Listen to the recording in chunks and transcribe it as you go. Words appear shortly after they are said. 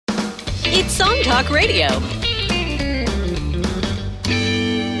It's Song Talk Radio.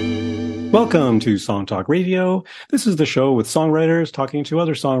 Welcome to Song Talk Radio. This is the show with songwriters talking to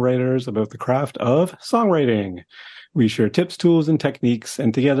other songwriters about the craft of songwriting. We share tips, tools, and techniques,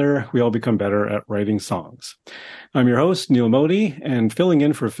 and together we all become better at writing songs. I'm your host, Neil Modi, and filling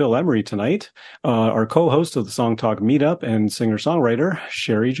in for Phil Emery tonight, our co-host of the Song Talk Meetup and singer-songwriter,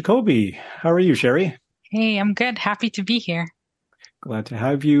 Sherry Jacoby. How are you, Sherry? Hey, I'm good. Happy to be here. Glad to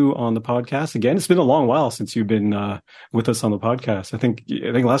have you on the podcast again. It's been a long while since you've been with us on the podcast. I think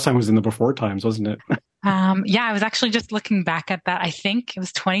last time was in the before times, wasn't it? Yeah, I was actually just looking back at that. I think it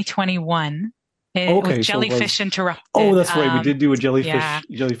was 2021. It was Jellyfish Interrupted. Oh, that's right. We did do a Jellyfish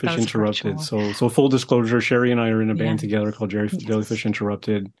Interrupted. So full disclosure, Sherry and I are in a band together called Jellyfish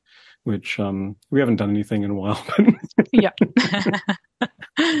Interrupted, which we haven't done anything in a while. Yeah.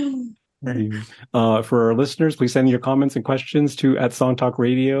 For our listeners, please send your comments and questions to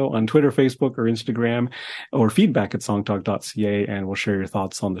 @SongTalkRadio on Twitter, Facebook, or Instagram, or feedback at songtalk.ca, and we'll share your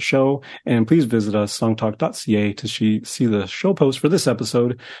thoughts on the show. And please visit us, songtalk.ca, to see the show post for this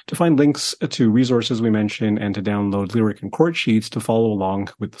episode, to find links to resources we mention, and to download lyric and chord sheets to follow along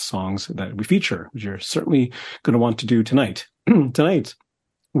with the songs that we feature, which you're certainly going to want to do tonight. Tonight,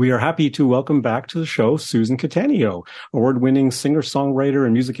 we are happy to welcome back to the show Susan Cattaneo, award-winning singer-songwriter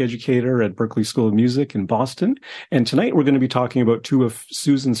and music educator at Berklee School of Music in Boston. And tonight we're going to be talking about two of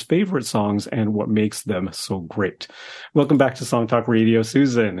Susan's favorite songs and what makes them so great. Welcome back to Song Talk Radio,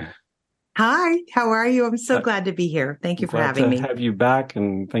 Susan. Hi, how are you? I'm so glad to be here. Thank you for having me. Glad to have you back,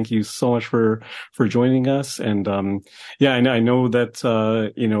 and thank you so much for joining us. And I know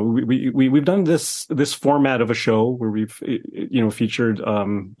that we've done this format of a show where we've featured a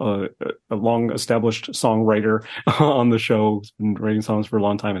long established songwriter on the show who's been writing songs for a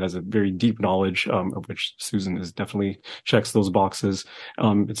long time and has a very deep knowledge, of which Susan is definitely checks those boxes.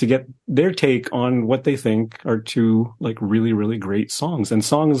 To get their take on what they think are two really, really great songs, and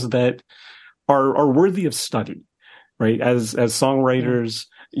songs that are worthy of study, right? As songwriters,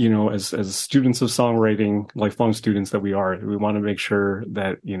 as students of songwriting, lifelong students that we are, we want to make sure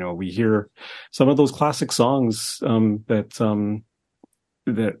that, we hear some of those classic songs, that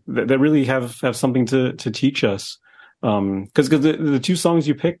really have something to teach us. Cause the two songs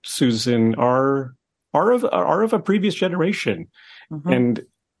you picked, Susan, are of a previous generation. Mm-hmm. And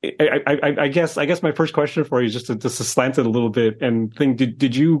I guess my first question for you is just to slant it a little bit and think,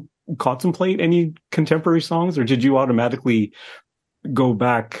 did you contemplate any contemporary songs, or did you automatically go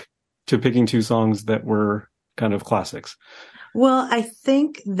back to picking two songs that were kind of classics? Well, I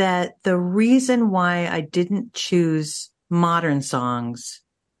think that the reason why I didn't choose modern songs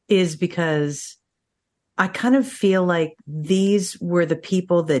is because I kind of feel like these were the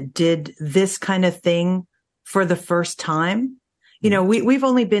people that did this kind of thing for the first time. We've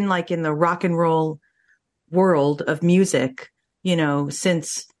only been in the rock and roll world of music,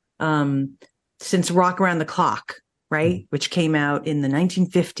 since Rock Around the Clock, right? Mm-hmm. Which came out in the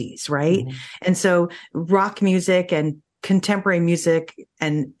 1950s, right? Mm-hmm. And so rock music and contemporary music,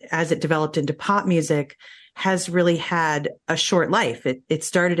 and as it developed into pop music, has really had a short life. It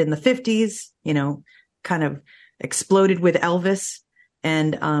started in the 50s, kind of exploded with Elvis,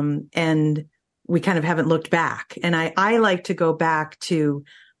 and we kind of haven't looked back. And I like to go back to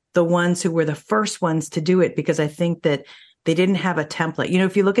the ones who were the first ones to do it, because I think that they didn't have a template.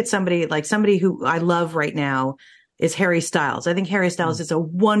 If you look at somebody who I love right now is Harry Styles. I think Harry Styles is a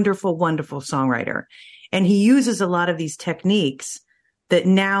wonderful, wonderful songwriter. And he uses a lot of these techniques that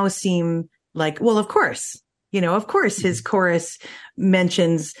now seem like, well, of course, his chorus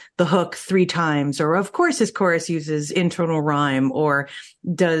mentions the hook 3 times, or of course his chorus uses internal rhyme, or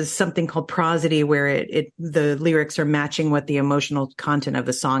does something called prosody where the lyrics are matching what the emotional content of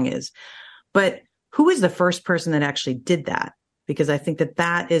the song is. But who is the first person that actually did that? Because I think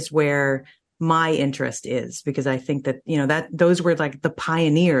that is where my interest is, because I think that, that those were the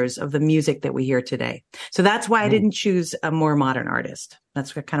pioneers of the music that we hear today. So that's why I didn't choose a more modern artist.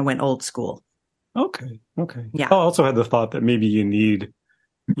 That's what kind of went old school. Okay. Yeah. I also had the thought that maybe you need,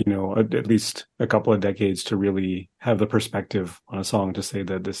 at least a couple of decades to really have the perspective on a song to say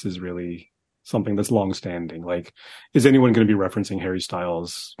that this is really something that's long-standing. Is anyone going to be referencing Harry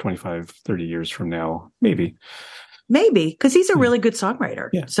Styles 25, 30 years from now? Maybe, because he's a really good songwriter.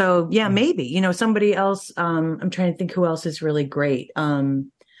 Yeah. So maybe, somebody else, I'm trying to think who else is really great. A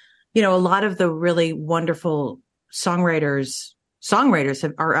lot of the really wonderful songwriters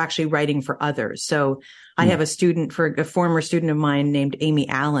are actually writing for others. So I have a former student of mine named Amy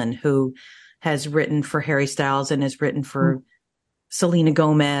Allen, who has written for Harry Styles and has written for Selena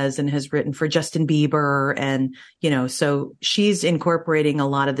Gomez and has written for Justin Bieber. And, so she's incorporating a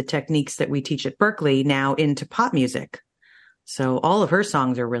lot of the techniques that we teach at Berklee now into pop music. So all of her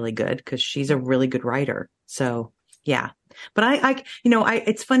songs are really good because she's a really good writer. So yeah, but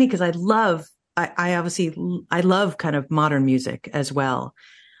it's funny because I love kind of modern music as well.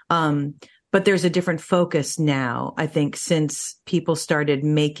 But there's a different focus now, I think, since people started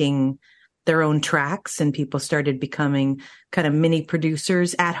making their own tracks and people started becoming kind of mini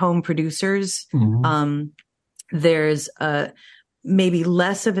producers, at-home producers. Mm-hmm. There's maybe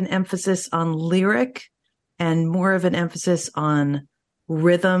less of an emphasis on lyric and more of an emphasis on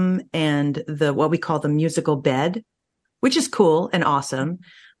rhythm and what we call the musical bed, which is cool and awesome.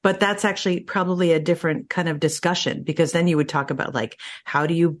 But that's actually probably a different kind of discussion, because then you would talk about like, how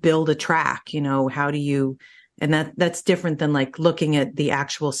do you build a track? How do you, and that's different than like looking at the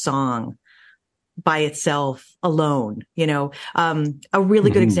actual song by itself alone. A really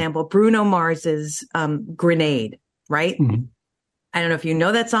good example, Bruno Mars's Grenade, right? Mm-hmm. I don't know if you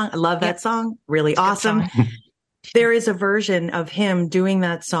know that song. I love that song. Really awesome. Song. There is a version of him doing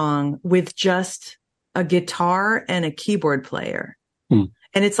that song with just a guitar and a keyboard player. Mm.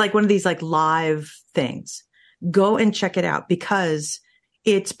 And it's like one of these like live things. Go and check it out, because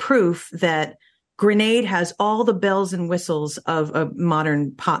it's proof that Grenade has all the bells and whistles of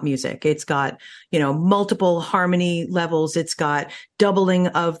modern pop music. It's got, multiple harmony levels. It's got doubling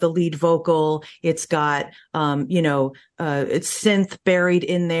of the lead vocal. It's got, it's synth buried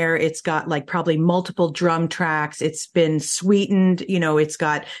in there. It's got like probably multiple drum tracks. It's been sweetened. It's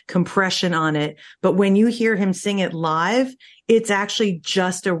got compression on it. But when you hear him sing it live, it's actually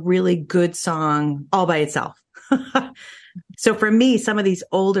just a really good song all by itself. So for me, some of these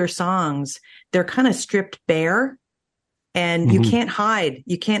older songs, they're kind of stripped bare, and mm-hmm.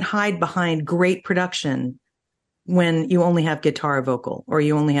 You can't hide behind great production when you only have guitar vocal, or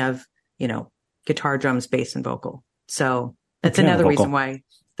you only have, guitar, drums, bass, and vocal. So that's another reason why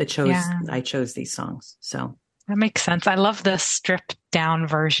I chose these songs. So that makes sense. I love the stripped down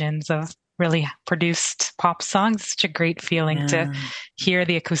versions of really produced pop songs. It's such a great feeling to hear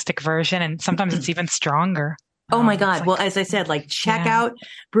the acoustic version, and sometimes it's even stronger. Oh my God. Well, as I said, like check out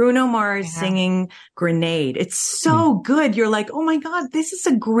Bruno Mars singing Grenade. It's so good. You're like, oh my God, this is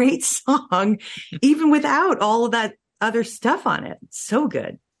a great song, even without all of that other stuff on it. It's so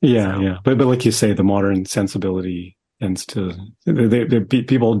good. Yeah. Yeah. But like you say, the modern sensibility tends to,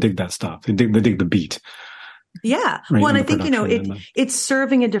 people dig that stuff. They dig the beat. Yeah. Right, well, and I think, it's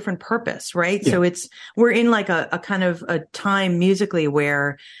serving a different purpose, right? Yeah. So we're in like a kind of a time musically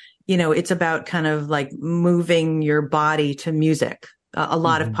where, it's about kind of like moving your body to music. A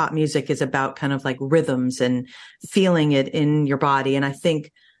lot mm-hmm. of pop music is about kind of like rhythms and feeling it in your body. And I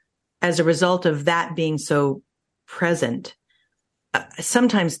think as a result of that being so present,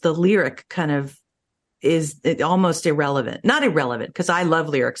 sometimes the lyric kind of is almost irrelevant. Not irrelevant, because I love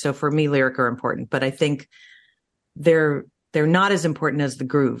lyrics. So for me, lyric are important, but I think they're not as important as the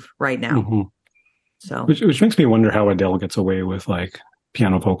groove right now. Mm-hmm. So, which makes me wonder how Adele gets away with like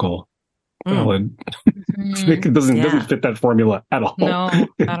piano vocal ballad. Mm-hmm. It doesn't fit that formula at all. No, not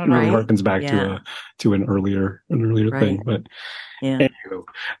at all. It really harkens back to an earlier thing. But anyway.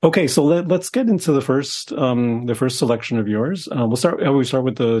 Okay, so let's get into the first selection of yours. We'll start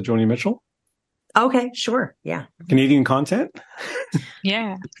with the Joni Mitchell. Okay, sure. Yeah. Canadian content?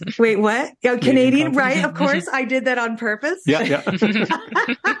 Yeah. Wait, what? Oh, Canadian, right? Of course. I did that on purpose. Yeah.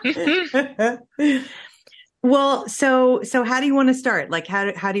 Well, so how do you want to start? Like,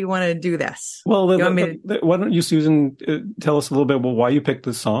 how do you want to do this? Well, why don't you, Susan, tell us a little bit about why you picked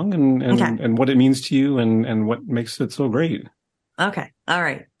this song and what it means to you and what makes it so great. Okay. All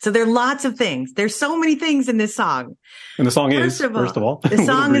right. So there are lots of things. There's so many things in this song. And the song first of all, the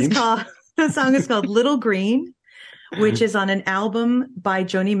song is called Little Green, which is on an album by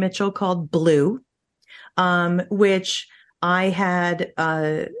Joni Mitchell called Blue, which I had,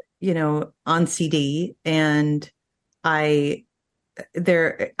 on CD, and I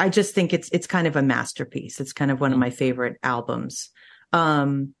just think it's kind of a masterpiece. It's kind of one of my favorite albums.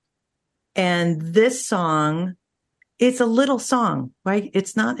 And this song, it's a little song, right?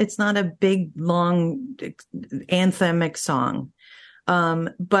 It's not a big, long anthemic song.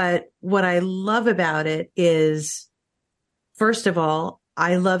 But what I love about it is, first of all,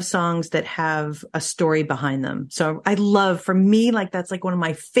 I love songs that have a story behind them. So for me, like that's like one of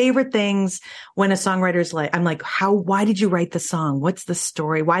my favorite things when a songwriter's like, I'm like, why did you write the song? What's the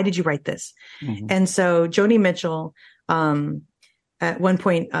story? Why did you write this? Mm-hmm. And so Joni Mitchell, at one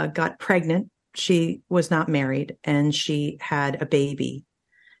point, got pregnant. She was not married, and she had a baby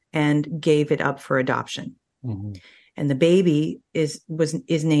and gave it up for adoption. Mm-hmm. and the baby is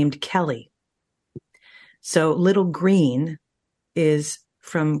named Kelly. So Little Green is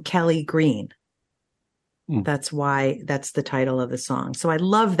from Kelly Green. That's why that's the title of the song. So I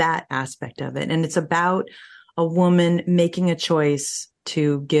love that aspect of it. And it's about a woman making a choice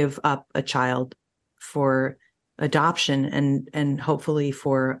to give up a child for adoption and hopefully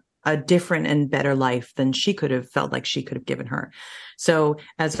for a different and better life than she could have felt like she could have given her. So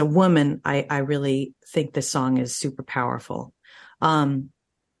as a woman, I really think this song is super powerful.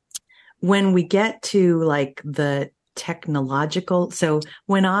 When we get to like the technological, so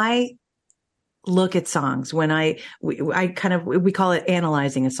when I look at songs, we call it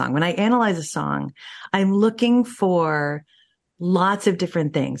analyzing a song. When I analyze a song, I'm looking for lots of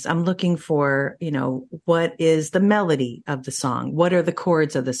different things. I'm looking for, what is the melody of the song? What are the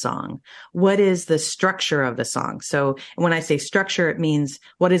chords of the song? What is the structure of the song? So when I say structure, it means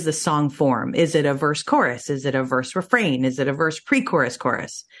what is the song form? Is it a verse chorus? Is it a verse refrain? Is it a verse pre-chorus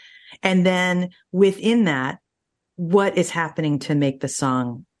chorus? And then within that, what is happening to make the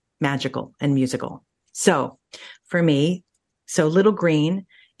song magical and musical? So for me, Little Green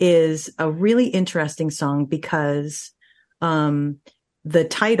is a really interesting song because the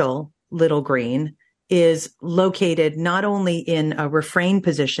title, Little Green, is located not only in a refrain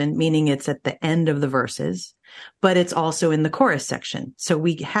position, meaning it's at the end of the verses, but it's also in the chorus section. So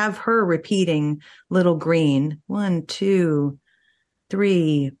we have her repeating Little Green 1, 2,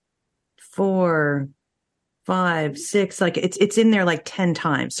 3, 4, 5, 6, like it's in there like 10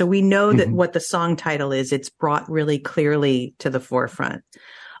 times. So we know that what the song title is, it's brought really clearly to the forefront.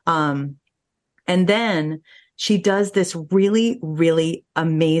 And then she does this really, really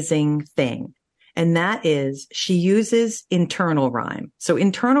amazing thing. And that is she uses internal rhyme. So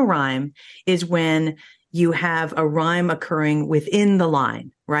internal rhyme is when you have a rhyme occurring within the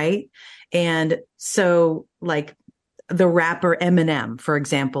line, right? And so like the rapper Eminem, for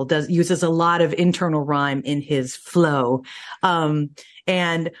example, uses a lot of internal rhyme in his flow.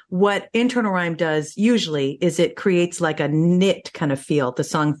 And what internal rhyme does usually is it creates like a knit kind of feel, the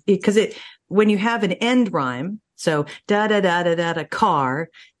song, because when you have an end rhyme, so da da da da da da car,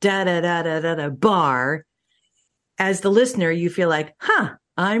 da da da da da da bar, as the listener, you feel like,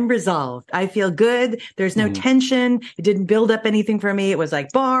 I'm resolved. I feel good. There's no tension. It didn't build up anything for me. It was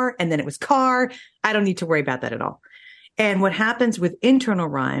like bar and then it was car. I don't need to worry about that at all. And what happens with internal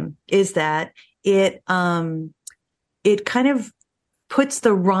rhyme is that it kind of puts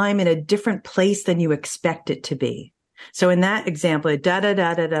the rhyme in a different place than you expect it to be. So in that example, da da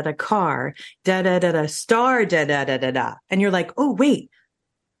da da da da car, da da da da star, da da da da da, and you're like, oh wait,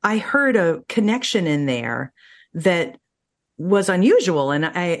 I heard a connection in there that was unusual,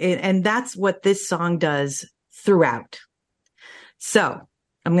 and that's what this song does throughout. So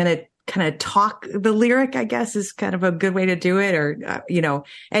I'm going to kind of talk the lyric, I guess, is kind of a good way to do it. Or,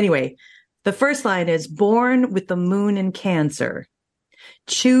 anyway, the first line is born with the moon in Cancer.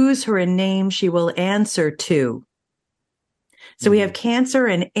 Choose her a name she will answer to. So we have Cancer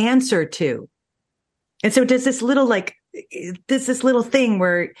and answer to. And so does this little this little thing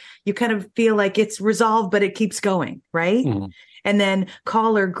where you kind of feel like it's resolved, but it keeps going, right? And then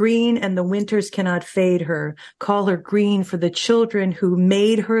call her green and the winters cannot fade her. Call her green for the children who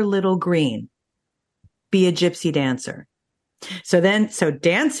made her little green. Be a gypsy dancer. So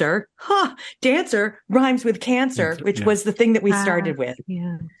dancer rhymes with cancer, which was the thing that we started with.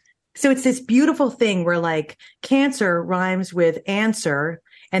 Yeah. So it's this beautiful thing where like Cancer rhymes with answer.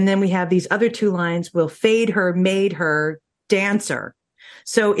 And then we have these other two lines, will fade her, made her, dancer.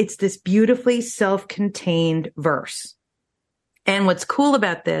 So it's this beautifully self-contained verse. And what's cool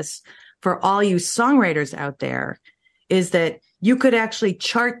about this for all you songwriters out there is that you could actually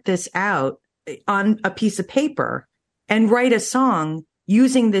chart this out on a piece of paper and write a song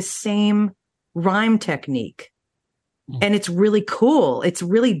using this same rhyme technique. And it's really cool. It's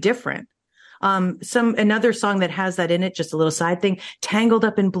really different. Another song that has that in it, just a little side thing, Tangled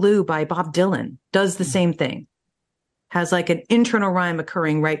Up in Blue by Bob Dylan does the same thing. Has like an internal rhyme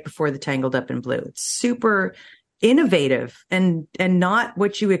occurring right before the Tangled Up in Blue. It's super innovative and not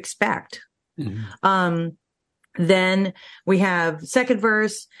what you expect. Then we have second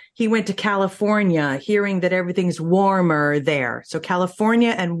verse. He went to California, hearing that everything's warmer there. So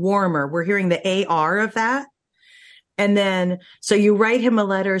California and warmer, we're hearing the AR of that. And then, so you write him a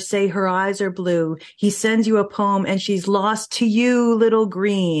letter, say her eyes are blue. He sends you a poem and she's lost to you, Little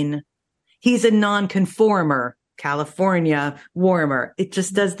Green. He's a nonconformer. California, warmer. It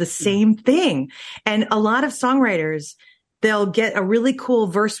just does the same thing. And a lot of songwriters, they'll get a really cool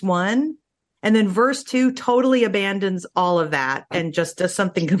verse 1 And then verse 2 totally abandons all of that and just does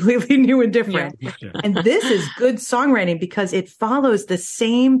something completely new and different. Yeah. And this is good songwriting because it follows the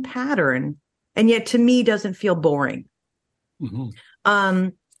same pattern and yet to me doesn't feel boring. Mm-hmm.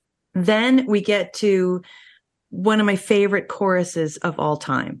 Then we get to one of my favorite choruses of all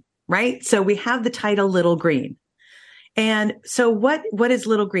time, right? So we have the title Little Green. And so what is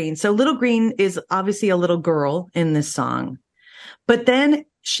Little Green? So Little Green is obviously a little girl in this song, but then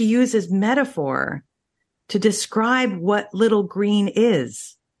she uses metaphor to describe what little green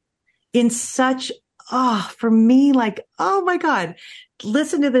is in such, for me, like, oh my God,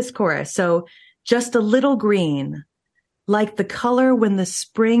 listen to this chorus. So just a little green, like the color when the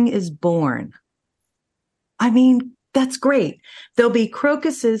spring is born. I mean, that's great. There'll be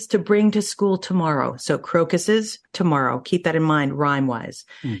crocuses to bring to school tomorrow. So crocuses tomorrow. Keep that in mind, rhyme-wise.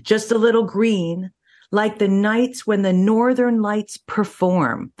 Just a little green, like the nights when the northern lights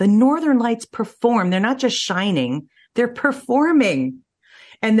perform. The northern lights perform. They're not just shining. They're performing.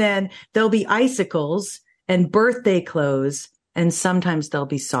 And then there'll be icicles and birthday clothes. And sometimes there'll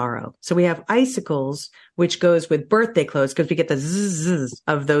be sorrow. So we have icicles, which goes with birthday clothes because we get the zzz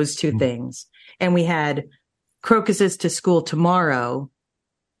of those two things. And we had crocuses to school tomorrow.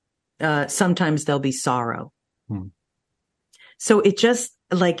 Sometimes there'll be sorrow. So it just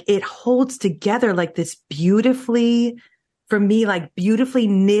like it holds together like this beautifully, for me, like beautifully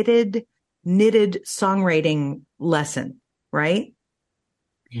knitted songwriting lesson, right?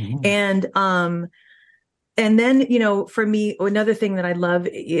 Mm-hmm. And then, you know, for me, another thing that I love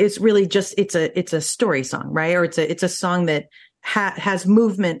is really just it's a story song, right? Or it's a song that has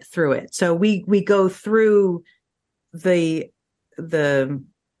movement through it. So we go through the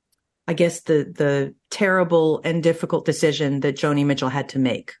I guess the terrible and difficult decision that Joni Mitchell had to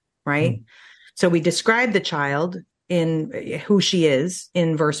make, right? Mm. So we describe the child in who she is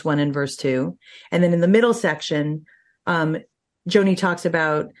in verse 1 and verse 2. And then in the middle section, Joni talks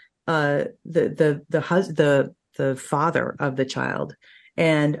about the father of the child.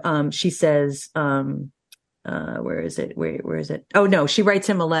 And she says, where is it? Where is it? Oh no, she writes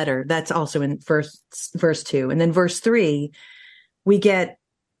him a letter. That's also in verse 2. And then verse 3, we get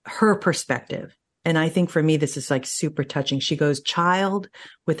her perspective. And I think for me, this is like super touching. She goes, child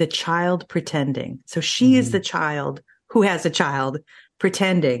with a child pretending. So she is the child who has a child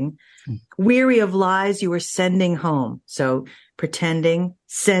pretending, weary of lies you were sending home. So pretending,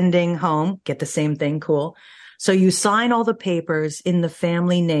 sending home, get the same thing. Cool. So you sign all the papers in the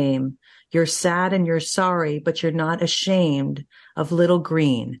family name. You're sad and you're sorry, but you're not ashamed of little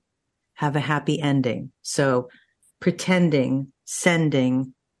green. Have a happy ending. So pretending,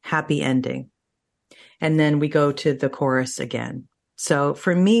 sending, happy ending. And then we go to the chorus again. So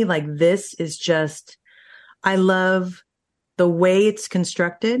for me, like this is just, I love the way it's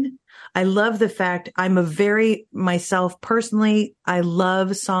constructed. I love the fact myself personally, I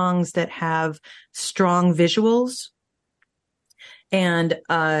love songs that have strong visuals. And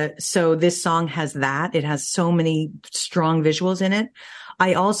so this song has that. It has so many strong visuals in it.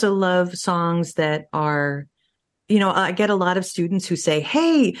 I also love songs that are, you know, I get a lot of students who say,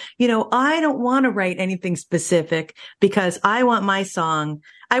 hey, you know, I don't want to write anything specific because I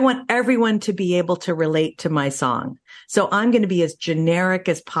want everyone to be able to relate to my song. So I'm going to be as generic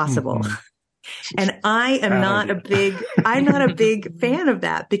as possible. Mm-hmm. And I am not a big fan of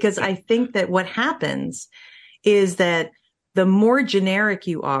that because I think that what happens is that the more generic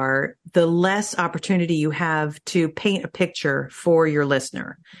you are, the less opportunity you have to paint a picture for your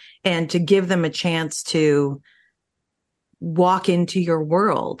listener and to give them a chance to walk into your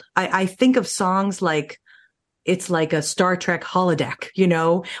world. I think of songs like it's like a Star Trek holodeck, you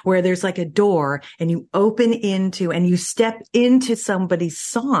know, where there's like a door and you open into and you step into somebody's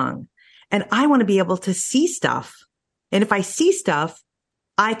song. And I want to be able to see stuff. And if I see stuff,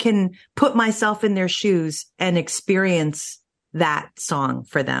 I can put myself in their shoes and experience that song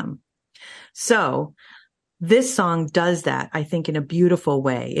for them. So this song does that, I think, in a beautiful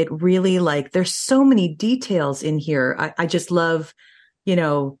way. It really there's so many details in here. I just love, you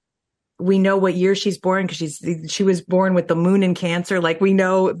know, we know what year she's born because she was born with the moon in Cancer. Like we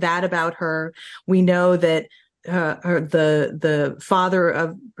know that about her. We know that the father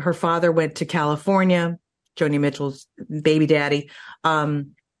of her father went to California, Joni Mitchell's baby daddy.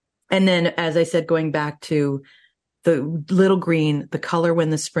 And then, as I said, going back to the little green, the color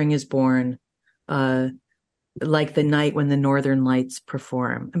when the spring is born, like the night when the northern lights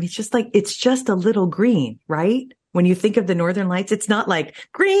perform. I mean, it's just a little green, right? When you think of the northern lights, it's not like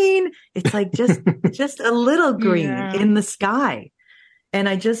green. It's like just a little green in the sky. And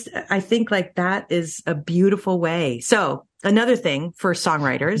I think like that is a beautiful way. So another thing for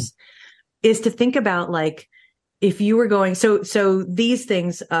songwriters, is to think about like, if you were going, so these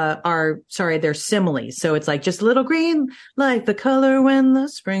things they're similes. So it's like just little green, like the color when the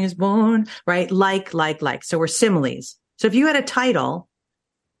spring is born, right? Like. So we're similes. So if you had a title,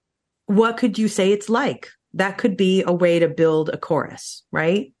 what could you say it's like? That could be a way to build a chorus,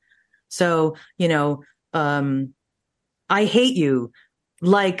 right? So, I hate you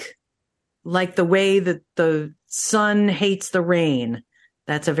like the way that the sun hates the rain.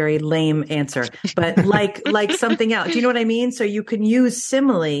 That's a very lame answer, but like something else. Do you know what I mean? So you can use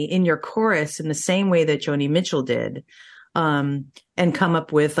simile in your chorus in the same way that Joni Mitchell did, and come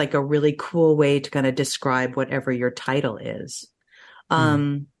up with like a really cool way to kind of describe whatever your title is.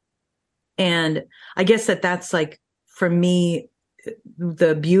 And I guess that's like, for me,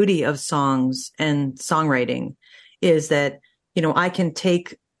 the beauty of songs and songwriting is that, I can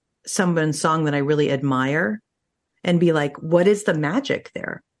take someone's song that I really admire and be like, what is the magic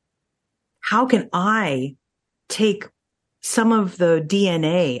there? How can I take some of the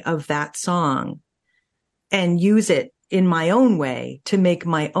DNA of that song and use it in my own way to make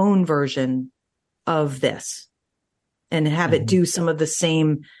my own version of this and have it do some of the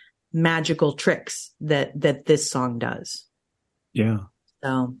same magical tricks that this song does? Yeah.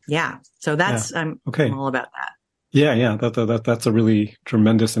 So that's, I'm all about that. Yeah. That's a really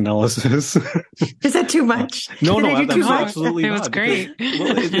tremendous analysis. Is that too much? No, absolutely not. It was great.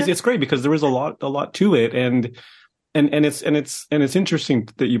 It's great because there is a lot to it, and it's interesting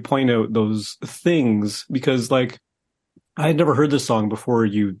that you point out those things, because like I had never heard this song before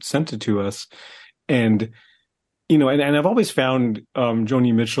you sent it to us, and and I've always found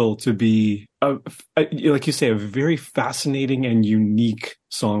Joni Mitchell to be, like you say, a very fascinating and unique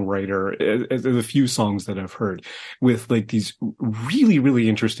songwriter. As the few songs that I've heard with like these really, really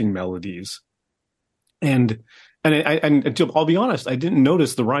interesting melodies. And I'll be honest, I didn't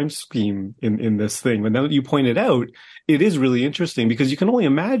notice the rhyme scheme in this thing. But now that you pointed out, it is really interesting, because you can only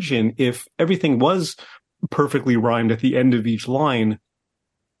imagine if everything was perfectly rhymed at the end of each line,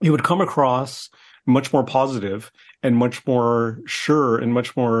 it would come across much more positive and much more sure and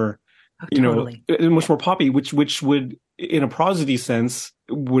much more, much more poppy, which would, in a prosody sense,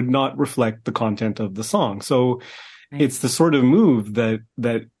 would not reflect the content of the song. So it's the sort of move that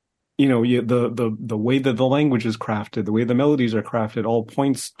the way that the language is crafted, the way the melodies are crafted, all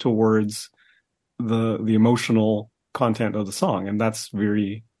points towards the emotional content of the song, and that's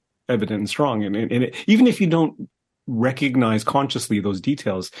very evident and strong. And even if you don't recognize consciously those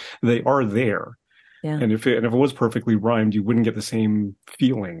details, they are there. Yeah. And if it was perfectly rhymed, you wouldn't get the same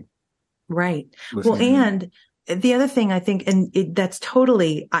feeling. Right. Well, and the other thing I think, and that's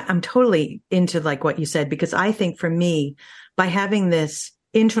totally, I'm totally into like what you said, because I think for me, by having this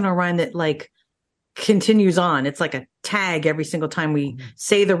internal rhyme that like continues on, it's like a tag every single time we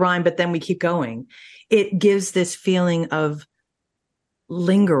say the rhyme, but then we keep going. It gives this feeling of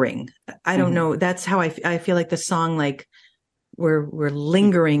lingering. I don't know. That's how I feel like the song, like we're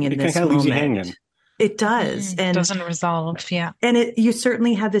lingering in this moment. Leaves you hanging. It does. And it doesn't resolve. Yeah. And you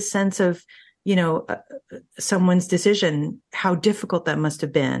certainly have this sense of, someone's decision, how difficult that must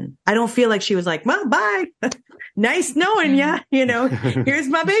have been. I don't feel like she was like, well, bye. Nice knowing ya. Here's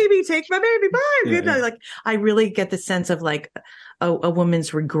my baby. Take my baby. Bye. Good night. Like, I really get the sense of like a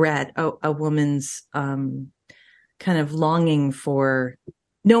woman's regret, a woman's, kind of longing for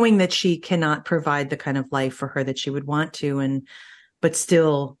knowing that she cannot provide the kind of life for her that she would want to, but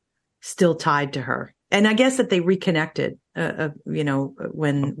still tied to her. And I guess that they reconnected,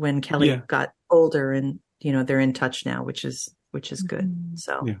 when Kelly got older, and, they're in touch now, which is good.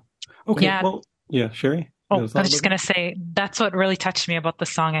 So, yeah. Okay. Yeah. Well, yeah, Sherry. Oh, I was just going to say, that's what really touched me about the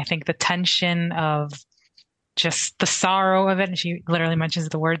song. I think the tension of just the sorrow of it. And she literally mentions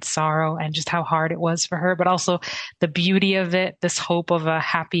the word sorrow and just how hard it was for her, but also the beauty of it, this hope of a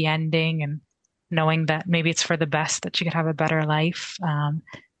happy ending and knowing that maybe it's for the best, that she could have a better life.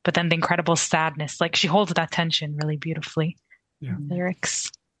 But then the incredible sadness, like she holds that tension really beautifully. Yeah.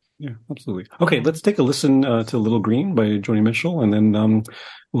 Lyrics. Yeah, absolutely. Okay, let's take a listen to Little Green by Joni Mitchell, and then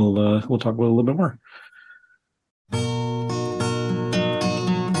we'll talk about it a little bit more.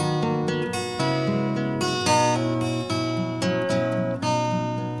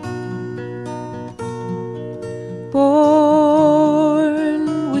 Born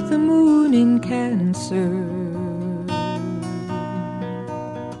with the moon in Cancer,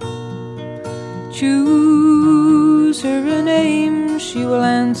 choose her a name she will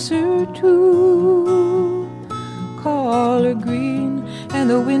answer to. Call her green, and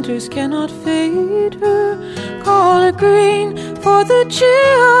the winters cannot fade her. Call her green for the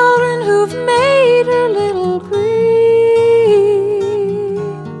children who've made her little green.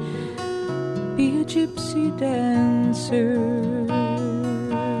 professor.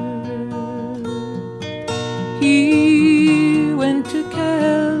 He went to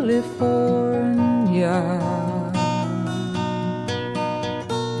California,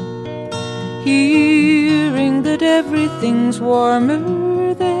 hearing that everything's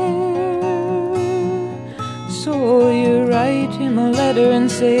warmer there. So you write him a letter and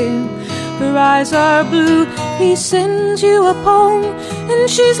say, her eyes are blue. He sends you a poem and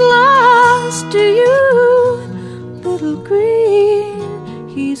she's lost to you. Little green,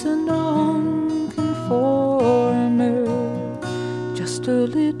 he's a non-conformer, just a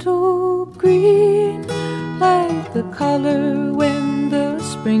little green, like the color when the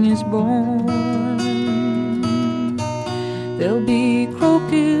spring is born. There'll be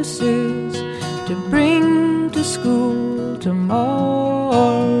crocuses to bring to school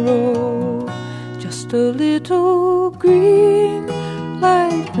tomorrow, just a little green,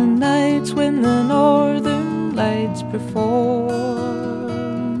 like the nights when the northern lights perform.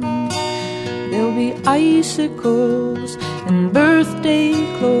 There'll be icicles and birthday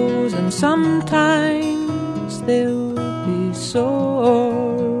clothes, and sometimes there'll be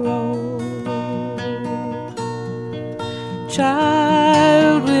sorrow.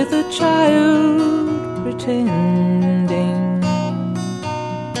 Child with a child pretending,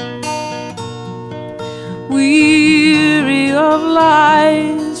 weary of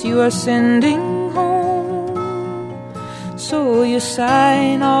lies you are sending home. So you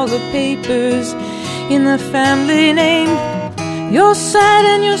sign all the papers in the family name. You're sad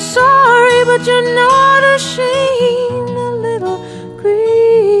and you're sorry, but you're not ashamed. A little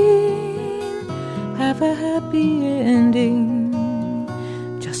green, have a happy ending.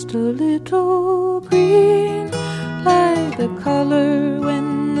 Just a little green, like the color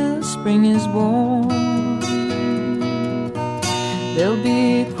when the spring is born. There'll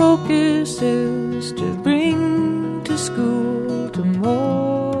be crocuses to bring to school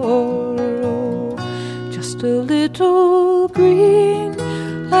tomorrow, just a little green,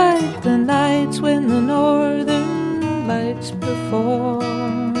 like the nights when the northern lights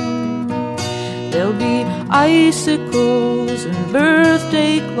perform. There'll be icicles and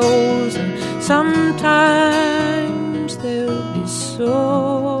birthday clothes, and sometimes there'll be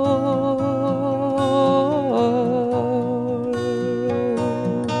sorrow.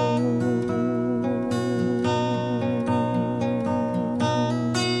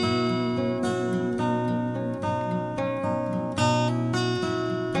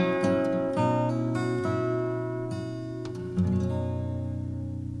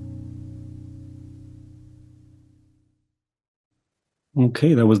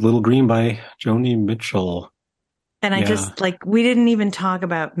 Okay, that was Little Green by Joni Mitchell. And I just we didn't even talk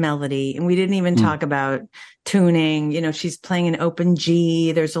about melody, and we didn't even talk about tuning. You know, she's playing an open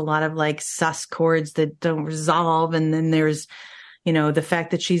G. There's a lot of like sus chords that don't resolve. And then there's, you know, the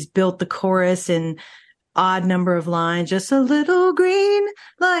fact that she's built the chorus in odd number of lines, just a little green,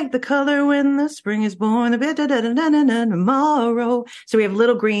 like the color when the spring is born, tomorrow. So we have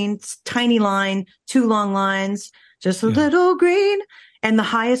little green, tiny line, two long lines, just a little green. And the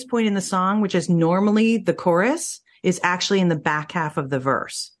highest point in the song, which is normally the chorus, is actually in the back half of the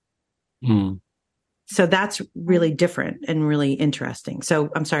verse. So that's really different and really interesting.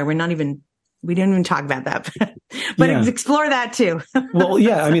 So I'm sorry, we didn't even talk about that, but explore that too. Well,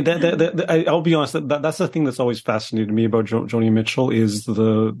 yeah, I mean, I'll be honest, that's the thing that's always fascinated me about Joni Mitchell is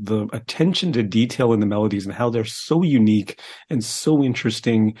the attention to detail in the melodies and how they're so unique and so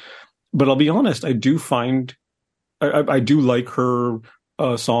interesting. But I'll be honest, I do find I do like her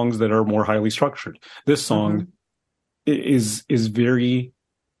songs that are more highly structured. This song is very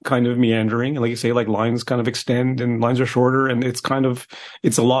kind of meandering, and like you say, like lines kind of extend and lines are shorter, and it's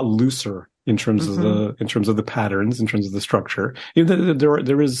a lot looser in terms of the patterns, in terms of the structure.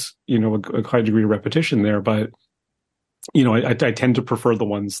 There is, you know, a high degree of repetition there, but you know, I tend to prefer the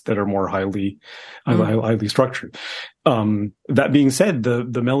ones that are more highly structured. That being said,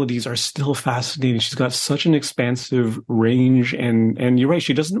 the melodies are still fascinating. She's got such an expansive range, and you're right.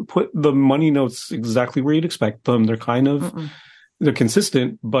 She doesn't put the money notes exactly where you'd expect them. They're kind of, they're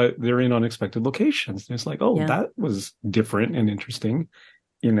consistent, but they're in unexpected locations. And it's like, that was different and interesting,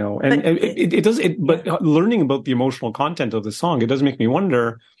 you know, and but learning about the emotional content of the song, it does make me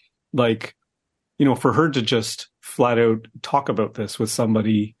wonder, like, you know, for her to just flat out talk about this with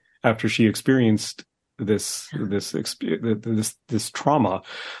somebody after she experienced this trauma,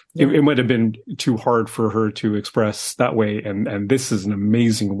 it might have been too hard for her to express that way. And this is an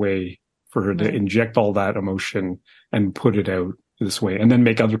amazing way for her to inject all that emotion and put it out this way, and then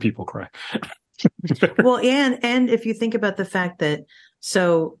make other people cry. Well, and if you think about the fact that,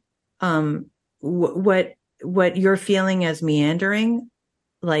 so, what what you're feeling as meandering,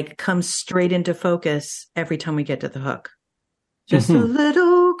 like comes straight into focus every time we get to the hook. Just a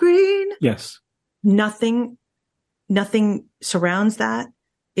little green. Yes. Nothing surrounds that.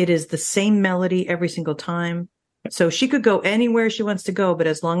 It is the same melody every single time. So she could go anywhere she wants to go, but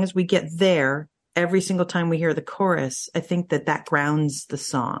as long as we get there, every single time we hear the chorus, I think that grounds the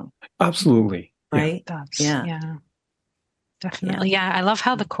song. Absolutely. Right? Yeah. Definitely. Yeah. I love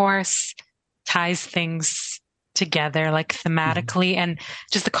how the chorus ties things together, like thematically, and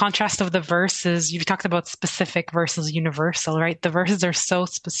just the contrast of the verses. You talked about specific versus universal, right? The verses are so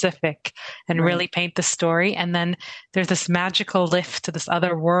specific and really paint the story. And then there's this magical lift to this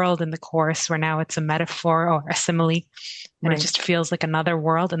other world in the chorus where now it's a metaphor or a simile, and it just feels like another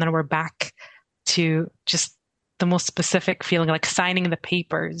world. And then we're back to just the most specific feeling, like signing the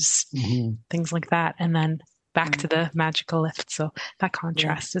papers, things like that. And then back to the magical lift. So that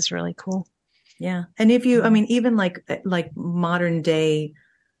contrast is really cool. Yeah. And if you, I mean, even like modern day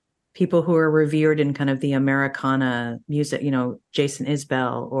people who are revered in kind of the Americana music, Jason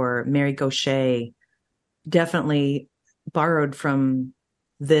Isbell or Mary Gauthier, definitely borrowed from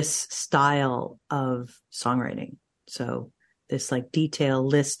this style of songwriting. So this like detail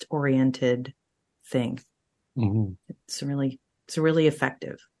list oriented thing. It's really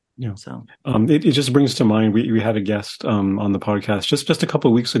effective. Yeah. So it just brings to mind, we had a guest on the podcast just a couple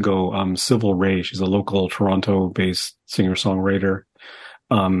of weeks ago, Civil Ray. She's a local Toronto-based singer-songwriter.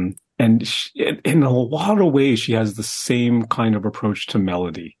 And in a lot of ways, she has the same kind of approach to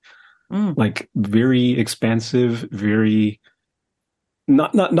melody, like very expansive, very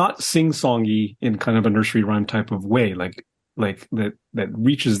not sing-songy in kind of a nursery rhyme type of way, like that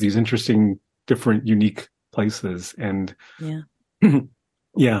reaches these interesting, different, unique places. And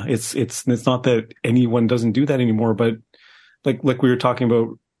yeah, it's not that anyone doesn't do that anymore, but like we were talking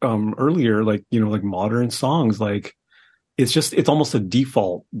about earlier, like like modern songs, like it's almost a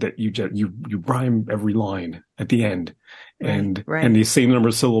default that you rhyme every line at the end, and the same number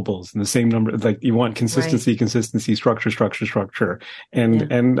of syllables and the same number, like you want consistency, structure,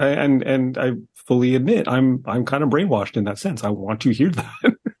 and I fully admit I'm kind of brainwashed in that sense. I want to hear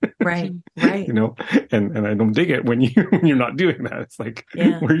that. Right. And I don't dig it when you're not doing that. It's like,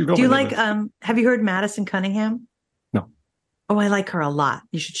 where are you going? Do you like, have you heard Madison Cunningham? No. Oh, I like her a lot.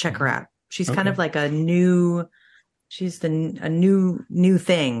 You should check her out. She's kind of like a new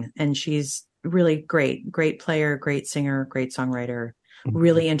thing. And she's really great player, great singer, great songwriter,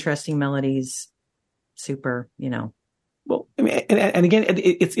 really interesting melodies. Super, Well, I mean, and again,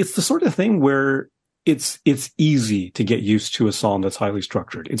 it's the sort of thing where it's easy to get used to a song that's highly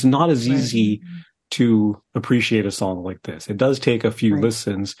structured. It's not as easy to appreciate a song like this. It does take a few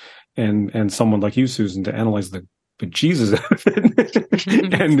listens and someone like you, Susan, to analyze the Jesus out of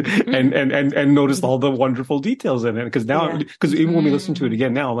it and notice all the wonderful details in it. Because even when we listen to it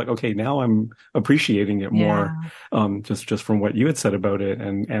again now, I'm like, okay, now I'm appreciating it more, just from what you had said about it.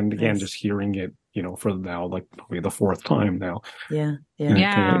 And again, just hearing it, for now, like probably the fourth time now. Yeah.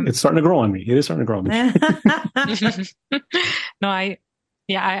 It's starting to grow on me. It is starting to grow on me. No, I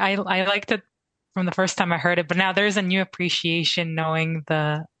liked it from the first time I heard it, but now there's a new appreciation knowing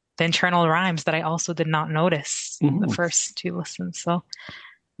the internal rhymes that I also did not notice the first two listens. So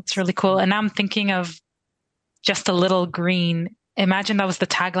it's really cool. And now I'm thinking of Just a Little Green. Imagine that was the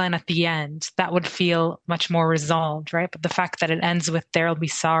tagline at the end. That would feel much more resolved, right? But the fact that it ends with There'll Be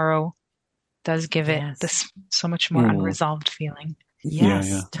Sorrow does give it this so much more unresolved feeling.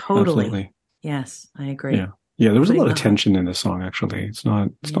 Yes, totally. Absolutely. Yes, I agree. Yeah, there was a lot of tension in this song, actually. It's not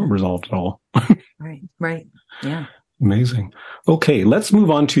resolved at all. Right. Yeah. Amazing. Okay, let's move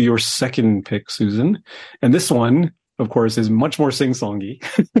on to your second pick, Susan. And this one, of course, is much more sing-songy.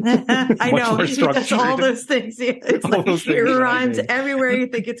 I know. It's all those things. Yeah. It's all like those things, it rhymes everywhere you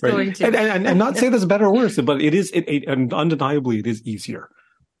think it's going to. And not say that's better or worse, but and undeniably, it is easier.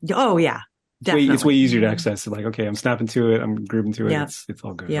 Oh, yeah. Definitely. It's way easier to access. Like, okay, I'm snapping to it. I'm grooving to it. Yeah. It's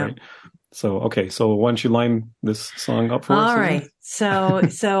all good, right? So, okay. So why don't you line this song up for us? All right.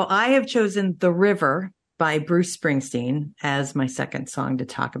 So I have chosen The River by Bruce Springsteen as my second song to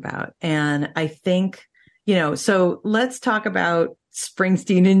talk about. And I think, so let's talk about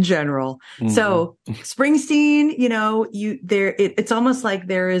Springsteen in general. So Springsteen, it's almost like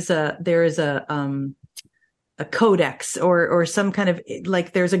there is a codex or some kind of,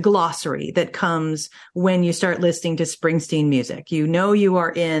 like there's a glossary that comes when you start listening to Springsteen music. You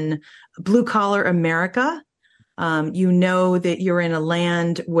are in blue collar America. That you're in a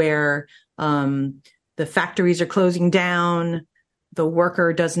land where the factories are closing down. The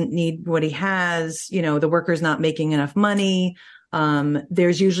worker doesn't need what he has. The worker's not making enough money.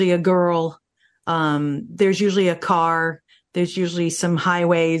 There's usually a girl There's usually a car. There's usually some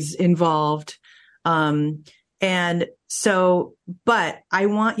highways involved. And so, but I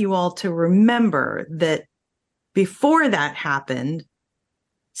want you all to remember that before that happened,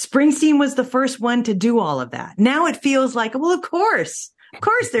 Springsteen was the first one to do all of that. Now it feels like, well, of course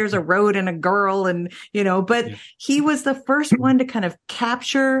there's a road and a girl and, but he was the first one to kind of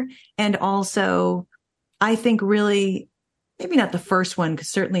capture, and also I think really, maybe not the first one, because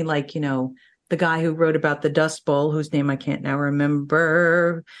certainly like, the guy who wrote about the Dust Bowl, whose name I can't now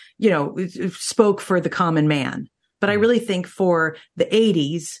remember, spoke for the common man. But I really think for the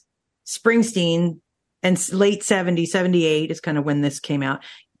 80s, Springsteen, and late 70, 78 is kind of when this came out,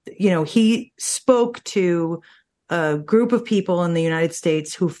 he spoke to a group of people in the United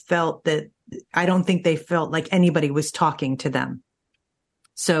States who felt that, I don't think they felt like anybody was talking to them.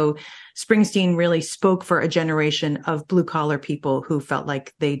 So Springsteen really spoke for a generation of blue collar people who felt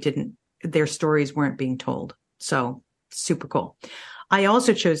like their stories weren't being told. So super cool. I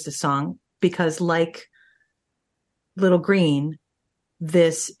also chose the song because, like Little Green,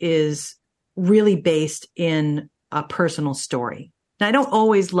 this is really based in a personal story. Now, I don't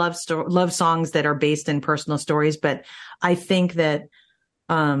always love songs that are based in personal stories, but I think that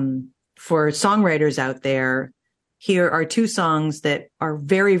for songwriters out there, here are two songs that are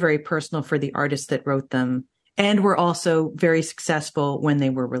very, very personal for the artists that wrote them, and were also very successful when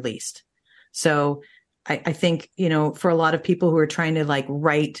they were released. So I think, for a lot of people who are trying to like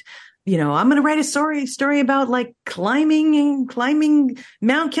write, I'm going to write a story about like climbing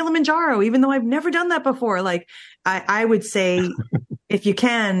Mount Kilimanjaro, even though I've never done that before. Like I would say, if you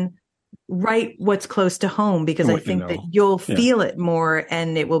can, write what's close to home, because I think that you'll feel it more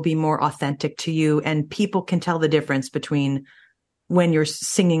and it will be more authentic to you. And people can tell the difference between when you're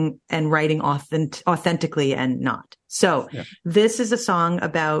singing and writing authentically and not. So this is a song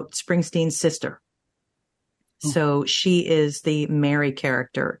about Springsteen's sister. So she is the Mary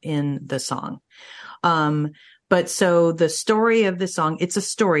character in the song. But so the story of the song, it's a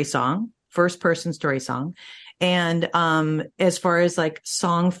story song, first person story song. And as far as like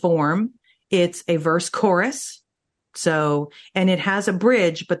song form, it's a verse chorus. So, and it has a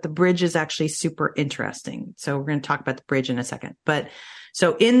bridge, but the bridge is actually super interesting. So we're going to talk about the bridge in a second. But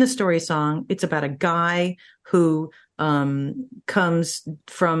so in the story song, it's about a guy who comes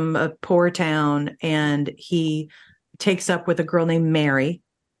from a poor town, and he takes up with a girl named Mary,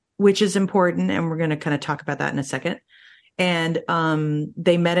 which is important. And we're going to kind of talk about that in a second. And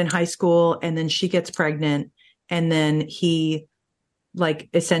they met in high school, and then she gets pregnant, and then he like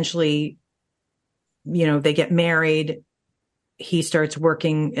essentially, they get married. He starts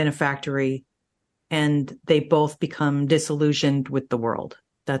working in a factory, and they both become disillusioned with the world.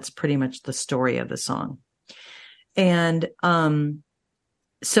 That's pretty much the story of the song. And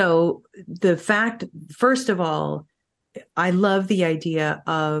so the fact, first of all, I love the idea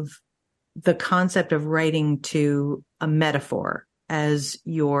of the concept of writing to a metaphor as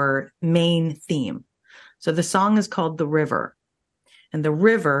your main theme. So the song is called The River, and the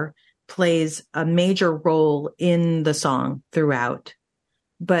river plays a major role in the song throughout.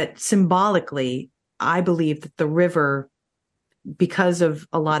 But symbolically, I believe that the river, because of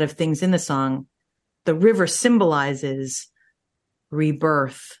a lot of things in the song, the river symbolizes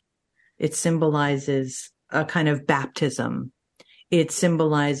rebirth. It symbolizes a kind of baptism. It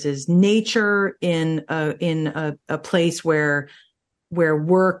symbolizes nature in a place where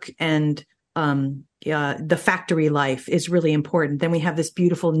work and the factory life is really important. Then we have this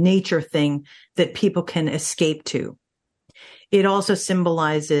beautiful nature thing that people can escape to. It also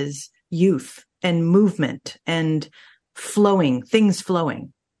symbolizes youth and movement and things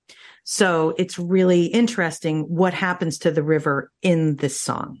flowing. So it's really interesting what happens to the river in this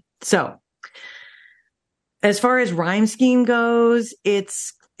song. So as far as rhyme scheme goes,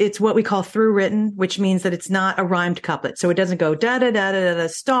 it's what we call through written, which means that it's not a rhymed couplet. So it doesn't go da da da da da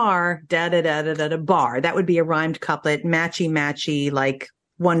star da da da da da bar. That would be a rhymed couplet, matchy like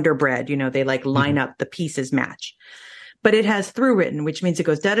Wonder Bread. They like line up, the pieces match. But it has through written, which means it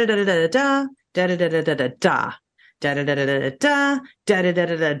goes da da da da da da da da da da da da da. Da da da da da da da da da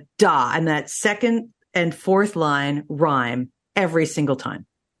da da da, and that second and fourth line rhyme every single time.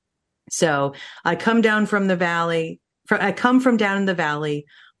 So I come down from the valley. I come from down in the valley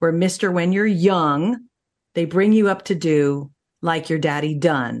where, Mister, when you're young, they bring you up to do like your daddy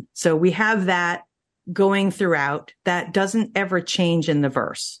done. So we have that going throughout. That doesn't ever change in the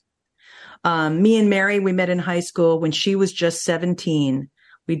verse. Me and Mary, we met in high school when she was just 17.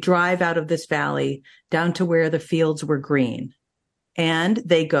 We drive out of this valley down to where the fields were green, and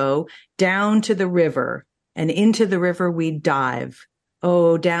they go down to the river, and into the river we dive.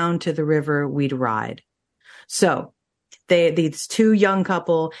 Oh, down to the river we'd ride. So these two young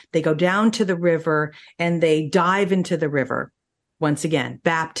couple, they go down to the river and they dive into the river. Once again,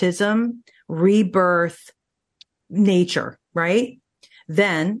 baptism, rebirth, nature, right?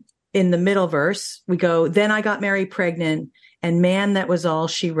 Then in the middle verse, we go, then I got Mary pregnant, and man, that was all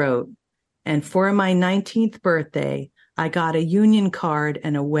she wrote. And for my 19th birthday, I got a union card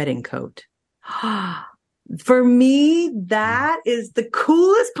and a wedding coat. For me, that is the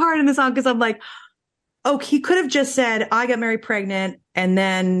coolest part in the song, because I'm like, oh, he could have just said, I got Mary pregnant, and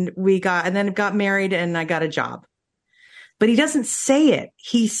then got married and I got a job. But he doesn't say it.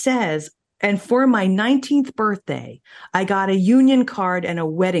 He says, and for my 19th birthday, I got a union card and a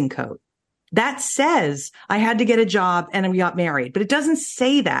wedding coat. That says I had to get a job and we got married, but it doesn't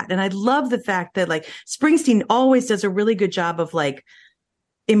say that. And I love the fact that like Springsteen always does a really good job of like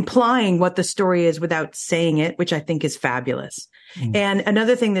implying what the story is without saying it, which I think is fabulous. And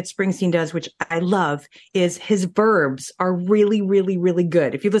another thing that Springsteen does, which I love, is his verbs are really, really, really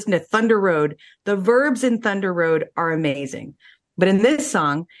good. If you listen to Thunder Road, the verbs in Thunder Road are amazing. But in this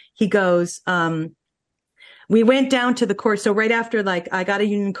song, he goes, we went down to the court. So right after, like, I got a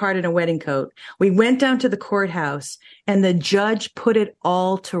union card and a wedding coat, we went down to the courthouse and the judge put it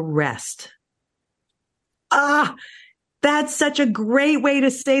all to rest. That's such a great way to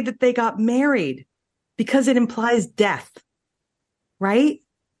say that they got married, because it implies death. Right?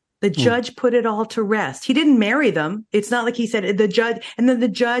 The judge put it all to rest. He didn't marry them. It's not like he said the judge, and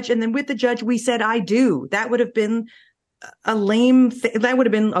then with the judge, we said, I do. That would have been a lame thing. That would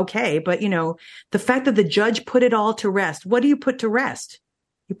have been okay. But, you know, the fact that the judge put it all to rest, what do you put to rest?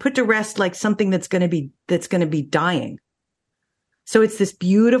 You put to rest like something that's going to be dying. So it's this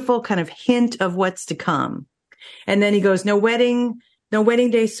beautiful kind of hint of what's to come. And then he goes, no wedding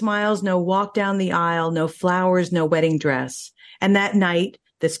day smiles, no walk down the aisle, no flowers, no wedding dress. And that night,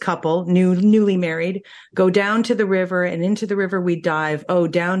 this couple, newly married, go down to the river, and into the river we dive. Oh,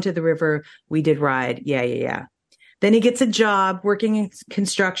 down to the river we did ride. Yeah. Then he gets a job working in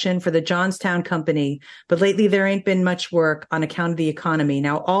construction for the Johnstown Company. But lately there ain't been much work on account of the economy.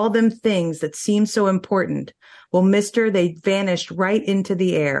 Now, all them things that seem so important, well, mister, they vanished right into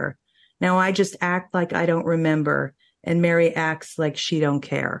the air. Now I just act like I don't remember, and Mary acts like she don't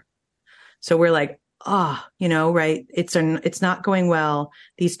care. So we're like, right. It's not going well.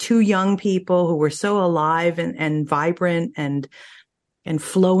 These two young people who were so alive and vibrant and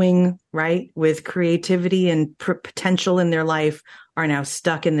flowing, right, with creativity and potential in their life are now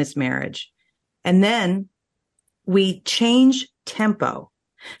stuck in this marriage. And then we change tempo.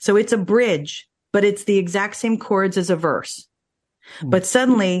 So it's a bridge, but it's the exact same chords as a verse. But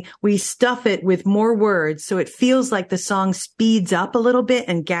suddenly we stuff it with more words. So it feels like the song speeds up a little bit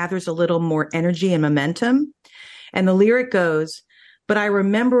and gathers a little more energy and momentum. And the lyric goes, but I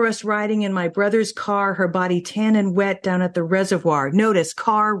remember us riding in my brother's car, her body tan and wet down at the reservoir. Notice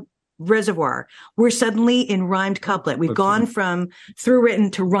car, reservoir. We're suddenly in rhymed couplet. We've gone from through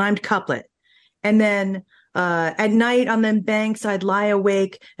written to rhymed couplet. And then at night on them banks, I'd lie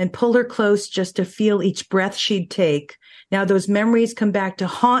awake and pull her close just to feel each breath she'd take. Now those memories come back to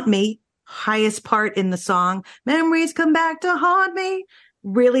haunt me. Highest part in the song. Memories come back to haunt me.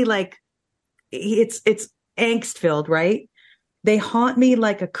 Really, like, it's angst filled, right? They haunt me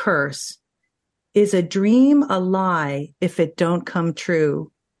like a curse. Is a dream a lie if it don't come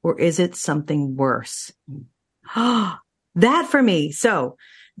true? Or is it something worse? That for me. So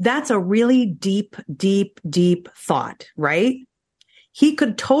that's a really deep, deep, deep thought, right? He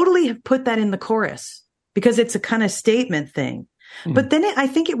could totally have put that in the chorus because it's a kind of statement thing. But then I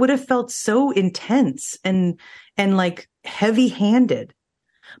think it would have felt so intense and like heavy handed.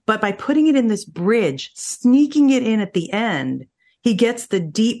 But by putting it in this bridge, sneaking it in at the end, he gets the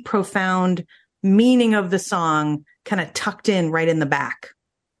deep, profound meaning of the song kind of tucked in right in the back.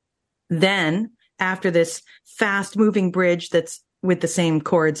 Then after this fast moving bridge that's with the same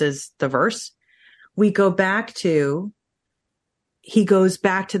chords as the verse, we go back to, he goes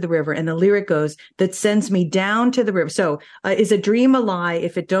back to the river, and the lyric goes, that sends me down to the river. So is a dream a lie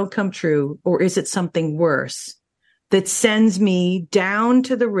if it don't come true, or is it something worse? That sends me down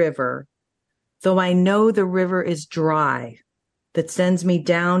to the river, though I know the river is dry. That sends me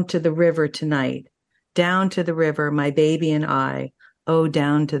down to the river tonight. Down to the river, my baby and I. Oh,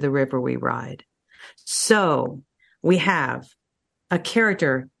 down to the river we ride. So we have a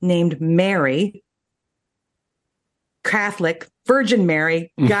character named Mary, Catholic, Virgin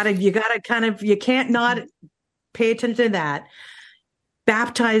Mary. You can't not pay attention to that.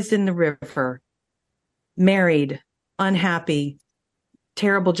 Baptized in the river, married, unhappy,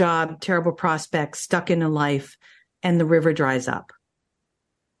 terrible job, terrible prospects, stuck in a life, and the river dries up.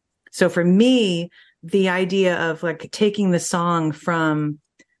 So for me, the idea of like taking the song from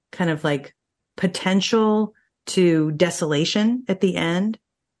kind of like potential to desolation at the end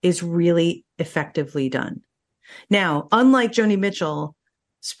is really effectively done. Now, unlike Joni Mitchell,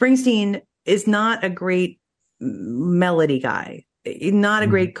 Springsteen is not a great melody guy, not a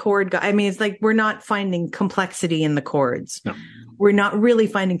great chord guy. I mean, it's like we're not finding complexity in the chords. No. We're not really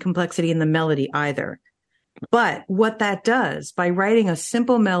finding complexity in the melody either. But what that does, by writing a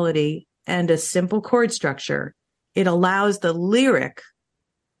simple melody and a simple chord structure, it allows the lyric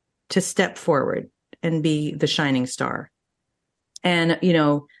to step forward and be the shining star. And, you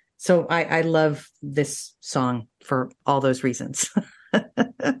know, so I love this song for all those reasons.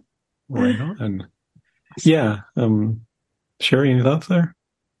 Right on. Yeah. Sherry, any thoughts there?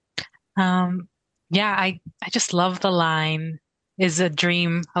 Yeah, I just love the line, is a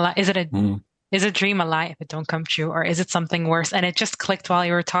dream a lie? Is a dream a lie if it don't come true, or is it something worse? And it just clicked while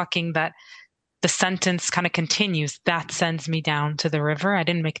you were talking that the sentence kind of continues, that sends me down to the river. I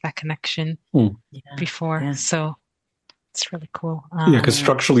didn't make that connection before. Yeah. So it's really cool. Yeah, because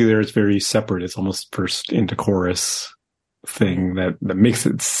structurally there it's very separate. It's almost first into chorus thing that makes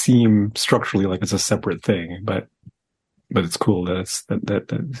it seem structurally like it's a separate thing, but it's cool that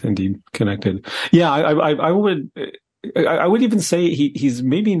that's indeed connected. Yeah, I would even say he's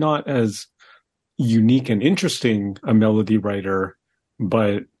maybe not as unique and interesting a melody writer,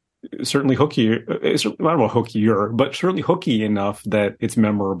 but certainly hooky. I don't know hookier, but certainly hooky enough that it's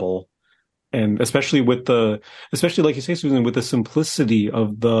memorable. And especially like you say, Susan, with the simplicity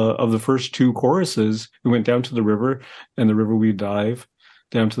of the first two choruses, we went down to the river, and the river we dive,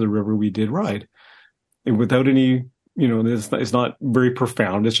 down to the river we did ride. And without any, you know, it's not very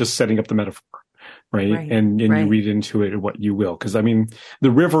profound. It's just setting up the metaphor, right? And you read into it what you will. Because I mean,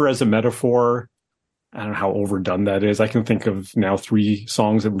 the river as a metaphor, I don't know how overdone that is. I can think of now 3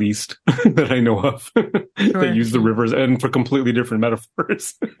 songs at least that I know of that use the rivers and for completely different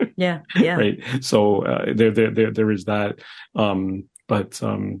metaphors. Yeah. Right. So there is that. But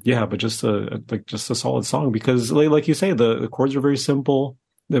just a solid song because, like you say, the chords are very simple.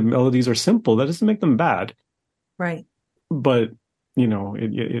 The melodies are simple. That doesn't make them bad. Right. But you know,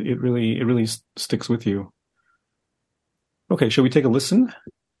 it really sticks with you. Okay, shall we take a listen?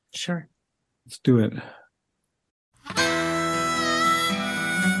 Sure. Let's do it.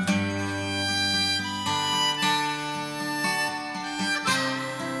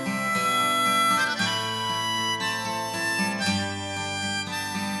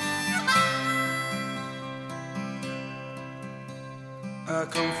 I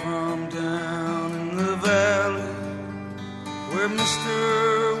come from down in the valley where,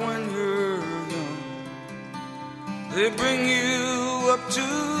 mister, when you're young, they bring you up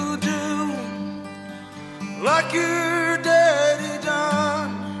to do like your daddy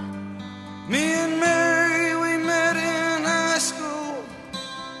done. Me and Mary, we met in high school,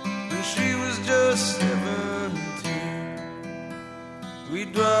 and she was just 17. We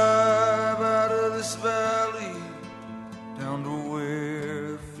drive out of this valley down to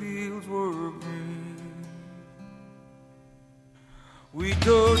where fields were green. We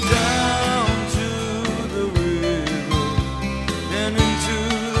go down to the river, and into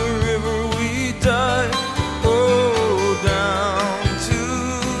the river we dive. Oh, down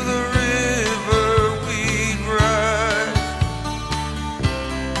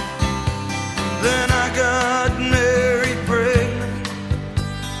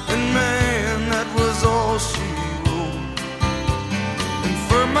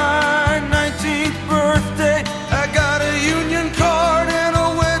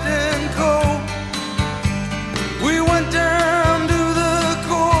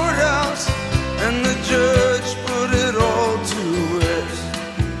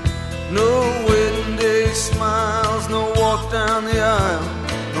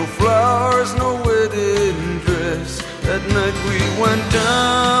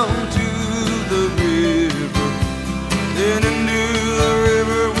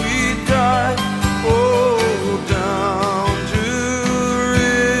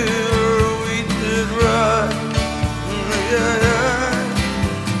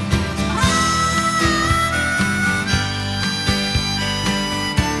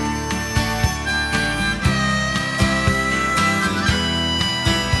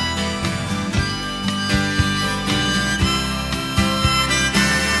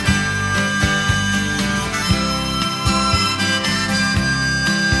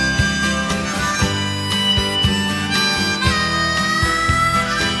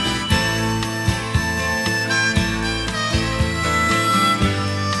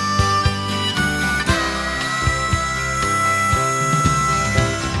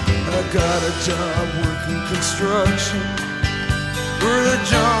got a job working construction for the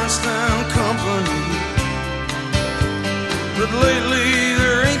Johnstown Company. But lately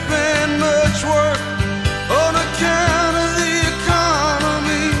there ain't been much work on account of the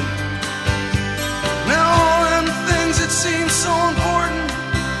economy. Now all them things that seem so important,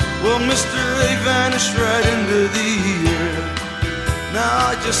 well, mister, they vanished right into the air. Now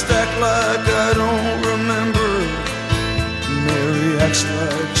I just act like I don't remember. Mary acts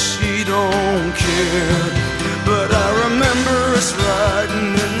like she don't care. But I remember us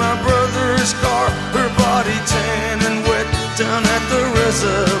riding in my brother's car, her body tan and wet down at the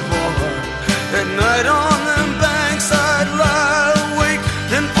reservoir. At night on them banks I'd lie awake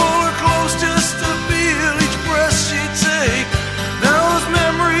and pull her close just to feel each breath she'd take. Now those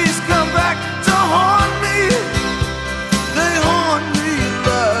memories come back to haunt me. They haunt me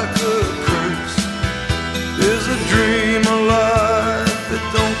like a curse. Is a dream alive that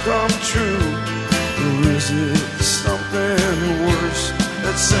don't come true? Or is it something worse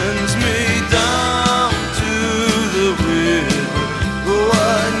that sends me down to the river? Oh,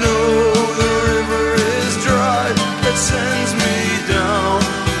 I know the river is dry. That sends me down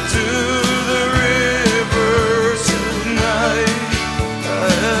to the river tonight.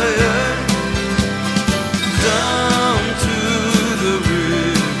 Down to the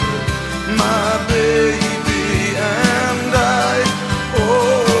river, my baby and I.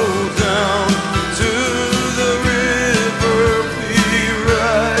 Oh, down to the river we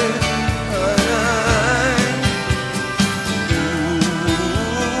ride.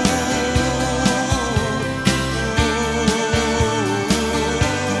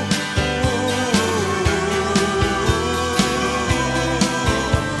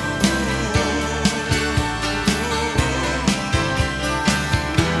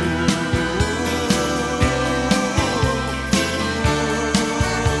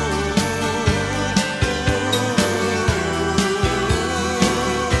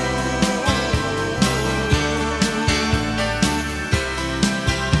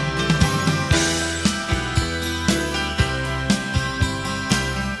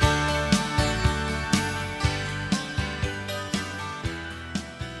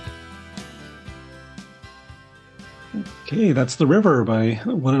 Okay, that's The River by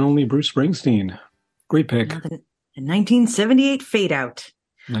one and only Bruce Springsteen. Great pick. Now the 1978 fade out.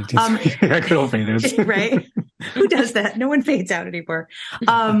 1978. Good old fade outs. Right? Who does that? No one fades out anymore.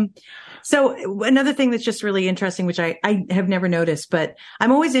 So another thing that's just really interesting, which I have never noticed, but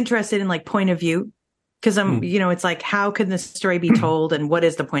I'm always interested in like point of view. Because it's like, how can this story be told and what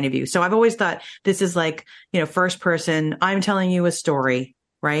is the point of view? So I've always thought this is like, first person, I'm telling you a story,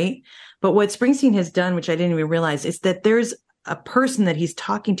 right? But what Springsteen has done, which I didn't even realize, is that there's a person that he's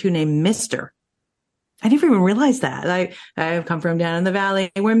talking to named Mr. I didn't even realize that. I've come from down in the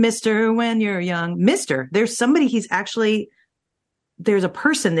valley where Mr. when you're young. Mr. There's somebody there's a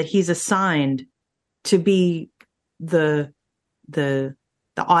person that he's assigned to be the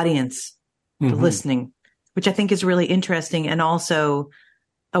audience, the listening, which I think is really interesting and also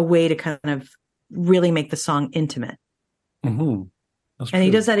a way to kind of really make the song intimate. Mm-hmm. And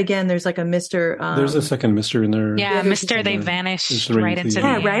he does that again. There's like a Mr. There's a second Mr. in there. Yeah, Mr. They vanished right into the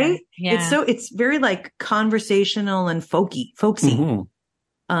air. Right? Yeah. It's very like conversational and folksy,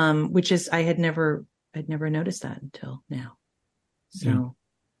 which is, I'd never noticed that until now. So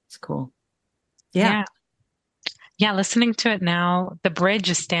it's cool. Yeah. Yeah, listening to it now, the bridge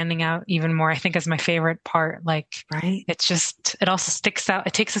is standing out even more, I think, is my favorite part. Like, right. It also sticks out.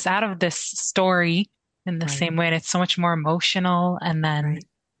 It takes us out of this story in the same way. And it's so much more emotional. And then,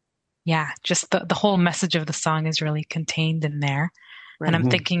 just the whole message of the song is really contained in there. Right. And I'm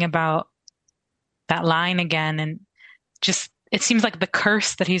thinking about that line again. And just, it seems like the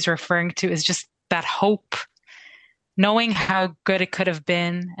curse that he's referring to is just that hope, knowing how good it could have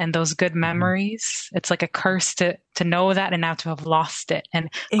been and those good memories. It's like a curse to know that and now to have lost it and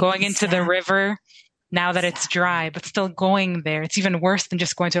going into the river now that it's dry, but still going there. It's even worse than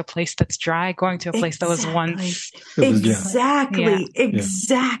just going to a place that's dry, going to a place that was once. Exactly.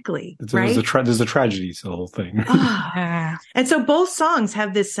 Right. There's a tragedy to the whole thing. And so both songs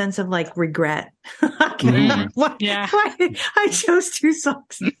have this sense of like regret. Why I chose two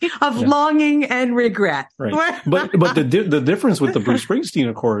songs of longing and regret. Right. But the difference with the Bruce Springsteen,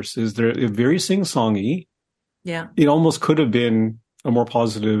 of course, is they're very sing-songy. Yeah. It almost could have been a more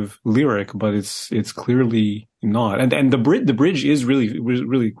positive lyric, but it's clearly not. And the bridge is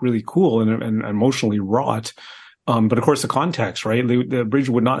really cool and emotionally wrought. But of course the context, right? The bridge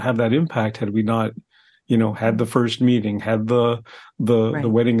would not have that impact had we not, had the first meeting, had the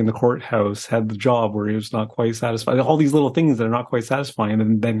wedding in the courthouse, had the job where he was not quite satisfied. All these little things that are not quite satisfying,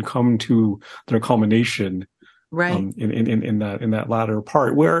 and then come to their culmination, Right. In that latter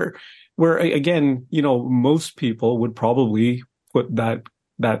part, where again, most people would probably put that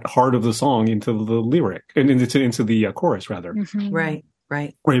heart of the song into the lyric and into the chorus rather. Mm-hmm.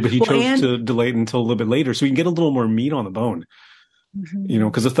 Right. But he chose to delay it until a little bit later, so you can get a little more meat on the bone. Mm-hmm.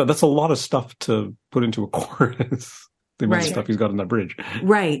 Because that's a lot of stuff to put into a chorus. The amount of stuff he's got on that bridge.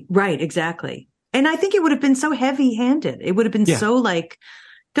 Right, exactly. And I think it would have been so heavy-handed. It would have been so like,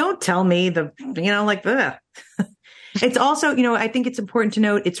 don't tell me like that. It's also, I think it's important to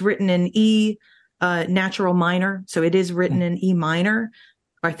note it's written in E natural minor. So it is written in E minor.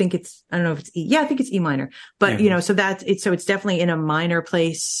 I don't know if it's E. Yeah, I think it's E minor. But, so that's it. So it's definitely in a minor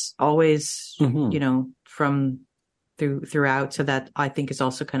place always, from throughout. So that I think is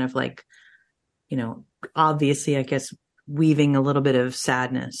also kind of like, obviously, I guess, weaving a little bit of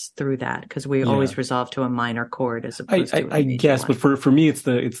sadness through that, because we always resolve to a minor chord as opposed to I guess, but for me, it's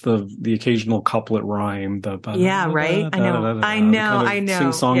the occasional couplet rhyme. Right. I know.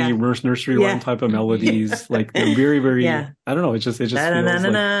 Sing-songy nursery rhyme type of melodies, like they're very, very. I don't know. It just feels like.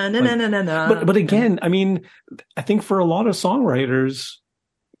 But again, I mean, I think for a lot of songwriters,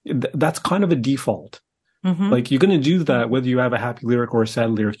 that's kind of a default. Mm-hmm. Like you're going to do that whether you have a happy lyric or a sad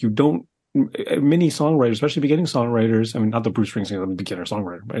lyric. You don't. Many songwriters, especially beginning songwriters, I mean, not that Bruce Springsteen is a beginner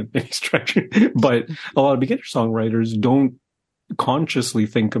songwriter by any stretch, but a lot of beginner songwriters don't consciously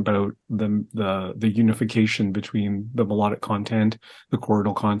think about the unification between the melodic content, the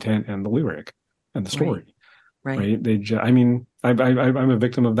chordal content, and the lyric and the story. Right? I'm a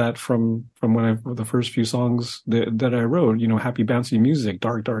victim of that from when the first few songs that I wrote. Happy bouncy music,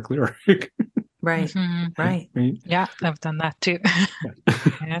 dark lyric. Right. Mm-hmm. Right. Yeah, I've done that too.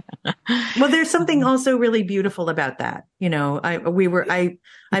 Yeah. Well, there's something also really beautiful about that. I'm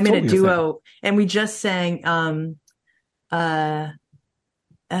in a duo and we just sang the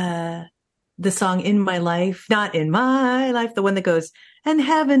song In My Life, not In My Life, the one that goes, and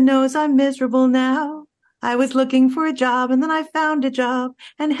heaven knows I'm miserable now. I was looking for a job and then I found a job,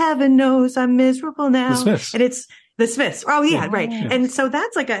 and heaven knows I'm miserable now. The Smiths. And it's the Smiths. Oh yeah, right. Yeah. And so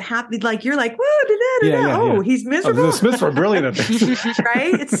that's like a happy, like you're like, whoa, he's miserable. The Smiths are brilliant at this.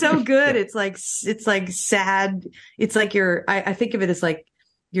 Right? It's so good. It's like sad. It's like I think of it as like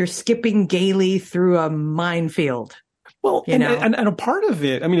you're skipping gaily through a minefield. Well, and a part of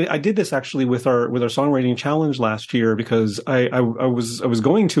it, I mean, I did this actually with our songwriting challenge last year, because I was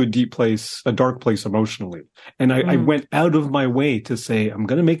going to a dark place emotionally, and I went out of my way to say, I'm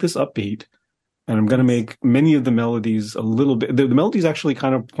going to make this upbeat, and I'm going to make many of the melodies a little bit. The melodies actually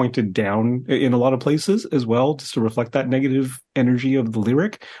kind of pointed down in a lot of places as well, just to reflect that negative energy of the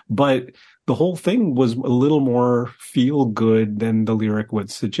lyric, but the whole thing was a little more feel good than the lyric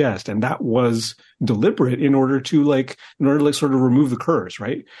would suggest. And that was deliberate in order to sort of remove the curse,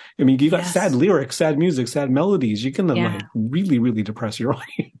 right? I mean, you got sad lyrics, sad music, sad melodies. You can like really, really depress your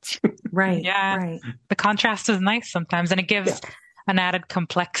audience. Right. Yeah. Right. The contrast is nice sometimes, and it gives an added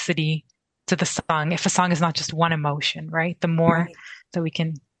complexity to the song. If a song is not just one emotion, right? The more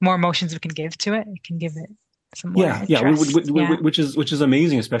more emotions we can give to it, it can give it some more interest. Which is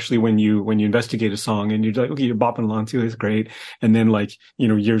amazing, especially when you investigate a song and you're like, okay, you're bopping along to it, it's great, and then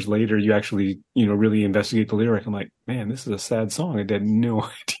years later you actually really investigate the lyric. I'm like, man, this is a sad song. I had no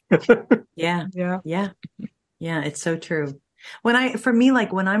idea. Yeah, it's so true. When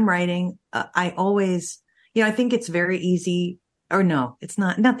I'm writing, I always, I think it's very easy, or no, it's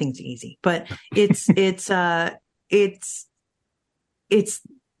not. Nothing's easy, but it's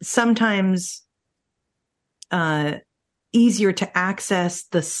sometimes easier to access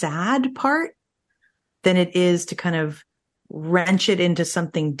the sad part than it is to kind of wrench it into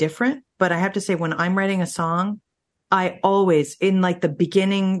something different. But I have to say, when I'm writing a song, I always, in like the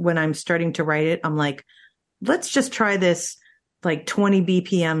beginning, when I'm starting to write it, I'm like, let's just try this like 20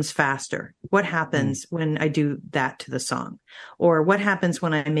 BPMs faster. What happens when I do that to the song? Or what happens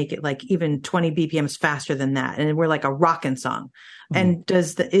when I make it like even 20 BPMs faster than that? And we're like a rockin' song. And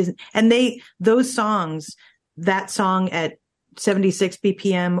those songs, that song at 76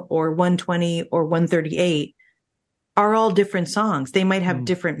 BPM or 120 or 138 are all different songs. They might have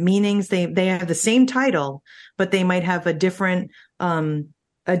different meanings. They have the same title, but they might have a different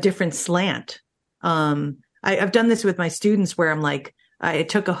slant. I've done this with my students where I'm like, I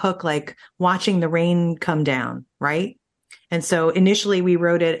took a hook, like watching the rain come down. Right. And so initially we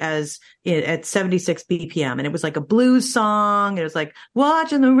wrote it at 76 BPM, and it was like a blues song. It was like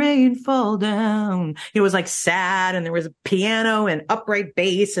watching the rain fall down. It was like sad, and there was a piano and upright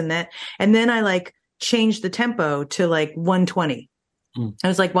bass and that. And then I like changed the tempo to like 120. I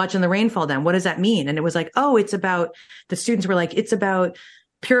was like watching the rain fall down. What does that mean? And it was like, oh, it's about, the students were like, it's about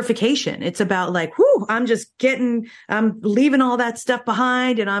purification. It's about like, whoo, I'm leaving all that stuff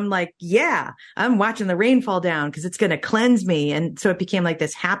behind. And I'm like, yeah, I'm watching the rain fall down because it's going to cleanse me. And so it became like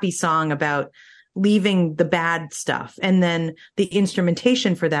this happy song about leaving the bad stuff. And then the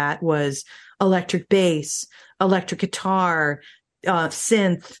instrumentation for that was electric bass, electric guitar,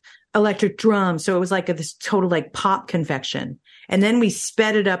 synth, electric drums. So it was like this total like pop confection. And then we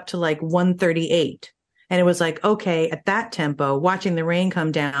sped it up to like 138. And it was like, okay, at that tempo, watching the rain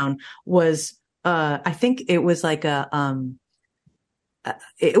come down was, I think it was like it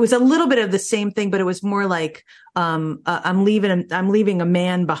was a little bit of the same thing, but it was more like, I'm leaving a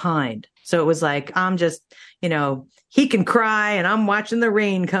man behind. So it was like, I'm just, he can cry and I'm watching the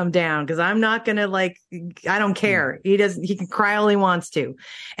rain come down because I'm not going to I don't care. He can cry all he wants to.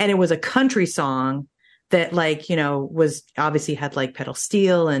 And it was a country song that was obviously had like pedal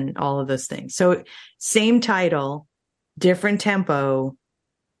steel and all of those things. So same title, different tempo,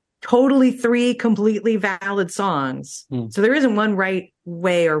 totally 3 completely valid songs. So there isn't one right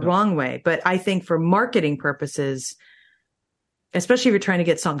way or wrong way, but I think for marketing purposes, especially if you're trying to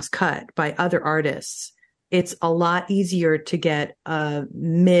get songs cut by other artists, it's a lot easier to get a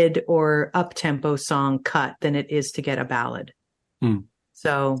mid or up tempo song cut than it is to get a ballad.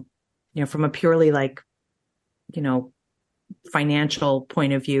 So, from a purely financial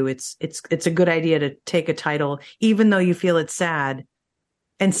point of view, it's a good idea to take a title, even though you feel it's sad,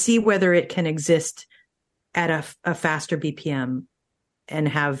 and see whether it can exist at a faster BPM and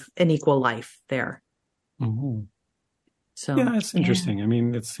have an equal life there. So yeah, it's interesting. Yeah. I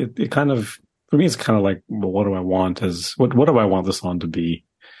mean, it kind of, for me, it's kind of like, well, what do I want what do I want the song to be?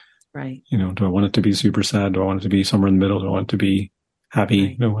 Right. Do I want it to be super sad? Do I want it to be somewhere in the middle? Do I want it to be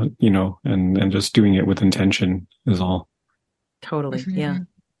happy? Right. And just doing it with intention is all. Totally. Mm-hmm.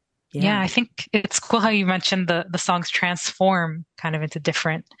 Yeah. I think it's cool how you mentioned the songs transform kind of into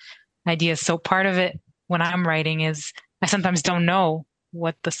different ideas. So part of it when I'm writing is I sometimes don't know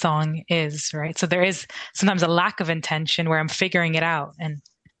what the song is, right? So there is sometimes a lack of intention where I'm figuring it out, and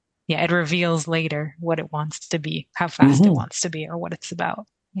it reveals later what it wants to be, how fast it wants to be, or what it's about.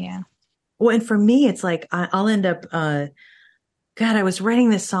 Yeah. Well, and for me, it's like I'll end up, God, I was writing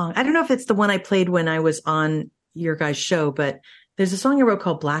this song. I don't know if it's the one I played when I was on your guys' show, but there's a song I wrote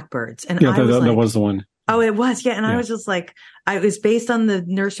called Blackbirds. And that was the one. Oh, it was. Yeah. And I was just like, I was based on the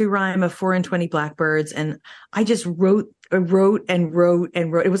nursery rhyme of 4 and 20 blackbirds. And I just wrote. It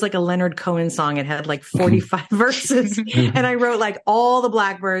was like a Leonard Cohen song. It had like 45 verses. And I wrote like all the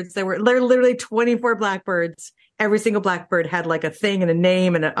blackbirds. There were literally 24 blackbirds. Every single blackbird had like a thing and a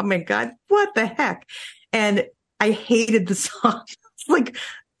name. And oh my God, what the heck? And I hated the song. It's like,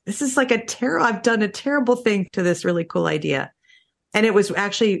 this is like I've done a terrible thing to this really cool idea. And it was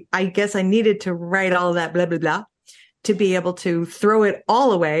actually, I guess I needed to write all of that blah, blah, blah to be able to throw it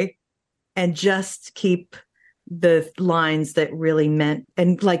all away and just keep the lines that really meant,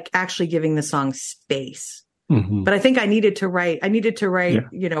 and like actually giving the song space. But I think I needed to write,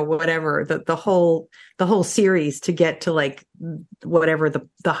 whatever, the whole series to get to like whatever the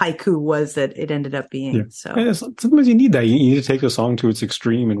haiku was that it ended up being. Yeah. So and sometimes you need that. You need to take the song to its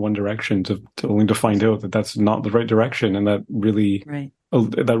extreme in one direction to only to find out that that's not the right direction, and that really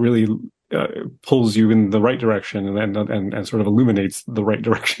pulls you in the right direction, and sort of illuminates the right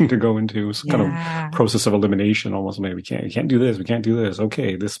direction to go into. It's kind of process of elimination, almost. Maybe we can't do this. We can't do this.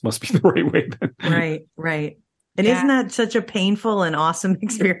 Okay, this must be the right way then. Right. And isn't that such a painful and awesome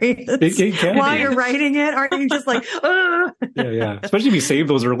experience? It can while you're writing it, aren't you just like, ugh? Yeah. Especially if you save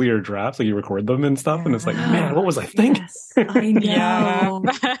those earlier drafts, like you record them and stuff, and it's like, man, what was I thinking? Yes, I know.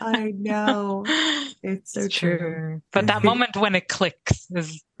 I know. It's so true. But that moment when it clicks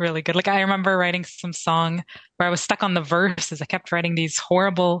is really good. Like I remember writing some song where I was stuck on the verses. I kept writing these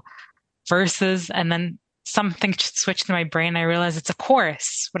horrible verses, and then something switched in my brain. I realized it's a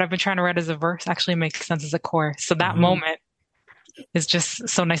chorus. What I've been trying to write as a verse actually makes sense as a chorus. So that moment is just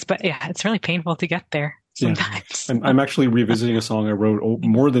so nice. But it's really painful to get there sometimes. Yeah. I'm actually revisiting a song I wrote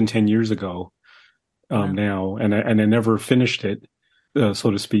more than 10 years ago now, and I never finished it, so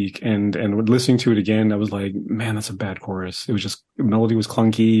to speak. And listening to it again, I was like, man, that's a bad chorus. It was just, the melody was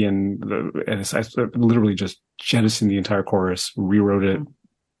clunky, and I literally just jettisoned the entire chorus, rewrote it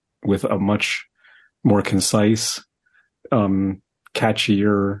with a much more concise,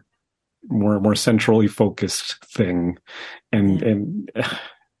 catchier, more centrally focused thing. And I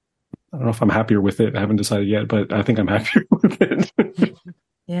don't know if I'm happier with it. I haven't decided yet, but I think I'm happier with it.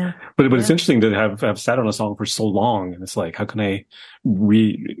 Yeah. But it's interesting to have sat on a song for so long, and it's like, how can I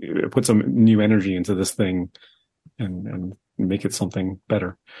put some new energy into this thing and make it something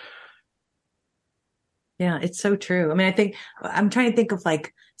better? Yeah, it's so true. I mean, I'm trying to think of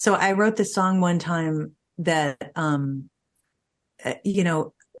like, so I wrote this song one time that,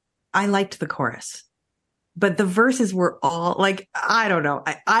 I liked the chorus, but the verses were all like, I don't know.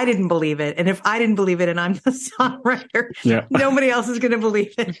 I didn't believe it. And if I didn't believe it and I'm the songwriter, nobody else is going to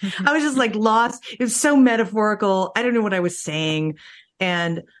believe it. I was just like lost. It was so metaphorical. I don't know what I was saying.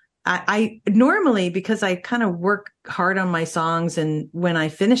 And I normally, because I kind of work hard on my songs, and when I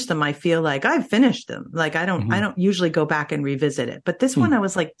finish them, I feel like I've finished them. Like I don't usually go back and revisit it. But this one, I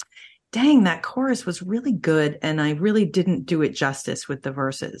was like, dang, that chorus was really good. And I really didn't do it justice with the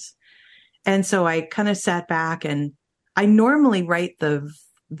verses. And so I kind of sat back, and I normally write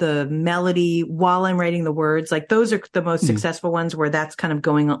the melody while I'm writing the words. Like those are the most successful ones where that's kind of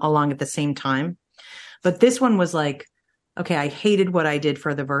going along at the same time. But this one was like, okay, I hated what I did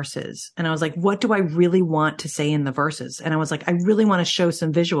for the verses. And I was like, what do I really want to say in the verses? And I was like, I really want to show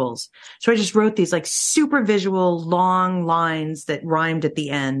some visuals. So I just wrote these like super visual long lines that rhymed at the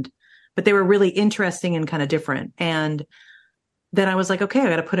end, but they were really interesting and kind of different. And then I was like, okay, I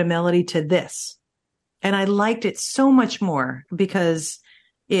got to put a melody to this. And I liked it so much more because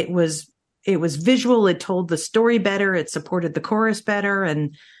it was visual. It told the story better. It supported the chorus better.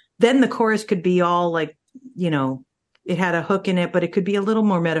 And then the chorus could be all like, it had a hook in it, but it could be a little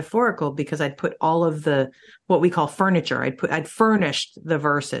more metaphorical because I'd put all of what we call furniture. I'd furnished the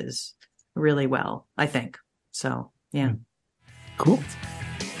verses really well, I think. So, yeah. Cool.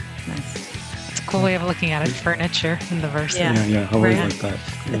 Nice. It's a cool way of looking at it, furniture in the verses. Yeah. I always like that.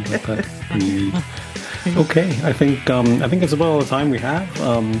 Okay, I think that's about all the time we have.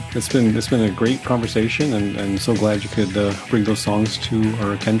 It's been a great conversation, and so glad you could bring those songs to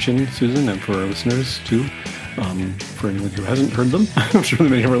our attention, Susan, and for our listeners too. For anyone who hasn't heard them, I'm sure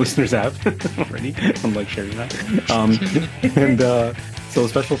many of our listeners have already. I'm like sharing that. So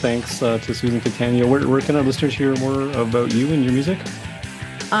special thanks to Susan Catania. Where can our listeners hear more about you and your music?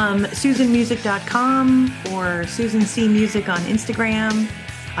 SusanMusic.com or Susan C Music on Instagram.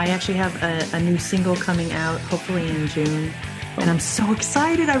 I actually have a new single coming out, hopefully in June. And I'm so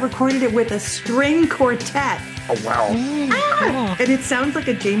excited. I recorded it with a string quartet. Oh, wow. Cool. And it sounds like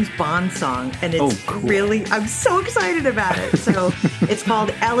a James Bond song. And it's really, I'm so excited about it. So it's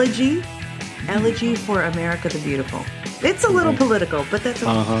called Elegy for America the Beautiful. It's a little political, but that's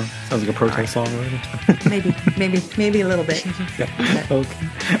okay. Sounds like a protest song, right? maybe a little bit. Yeah. Okay.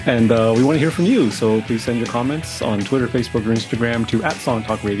 And we want to hear from you, so please send your comments on Twitter, Facebook, or Instagram to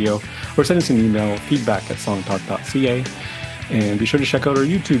 @SongTalkRadio, or send us an email, feedback@songtalk.ca. And be sure to check out our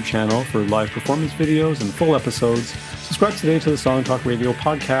YouTube channel for live performance videos and full episodes. Subscribe today to the Song Talk Radio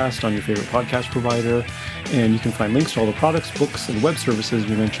podcast on your favorite podcast provider. And you can find links to all the products, books, and web services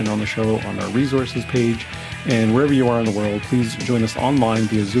we mentioned on the show on our resources page. And wherever you are in the world, please join us online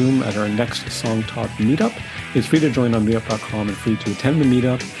via Zoom at our next Song Talk meetup. It's free to join on meetup.com and free to attend the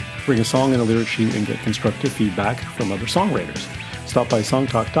meetup, bring a song and a lyric sheet, and get constructive feedback from other songwriters. Stop by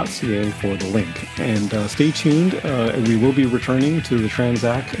songtalk.ca for the link. And stay tuned. We will be returning to the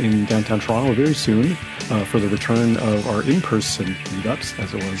Transac in downtown Toronto very soon for the return of our in-person meetups,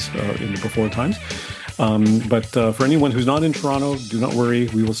 as it was in the before times. But for anyone who's not in Toronto, do not worry.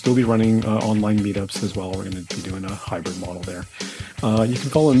 We will still be running online meetups as well. We're going to be doing a hybrid model there. You can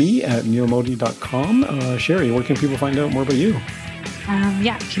follow me at neilmodi.com. Sherry, where can people find out more about you?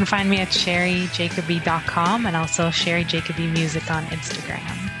 You can find me at sherryjacoby.com and also Sherry Jacoby Music on Instagram.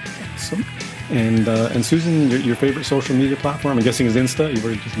 Awesome. And Susan, your favorite social media platform, I'm guessing, is Insta. You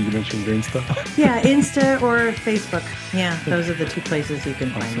mentioned your Insta. Yeah, Insta or Facebook. Yeah, those are the two places you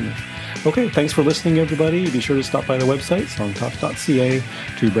can find me. Okay, thanks for listening, everybody. Be sure to stop by the website, songtalk.ca,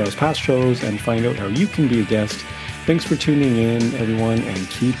 to browse past shows and find out how you can be a guest. Thanks for tuning in, everyone, and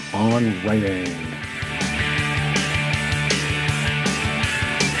keep on writing.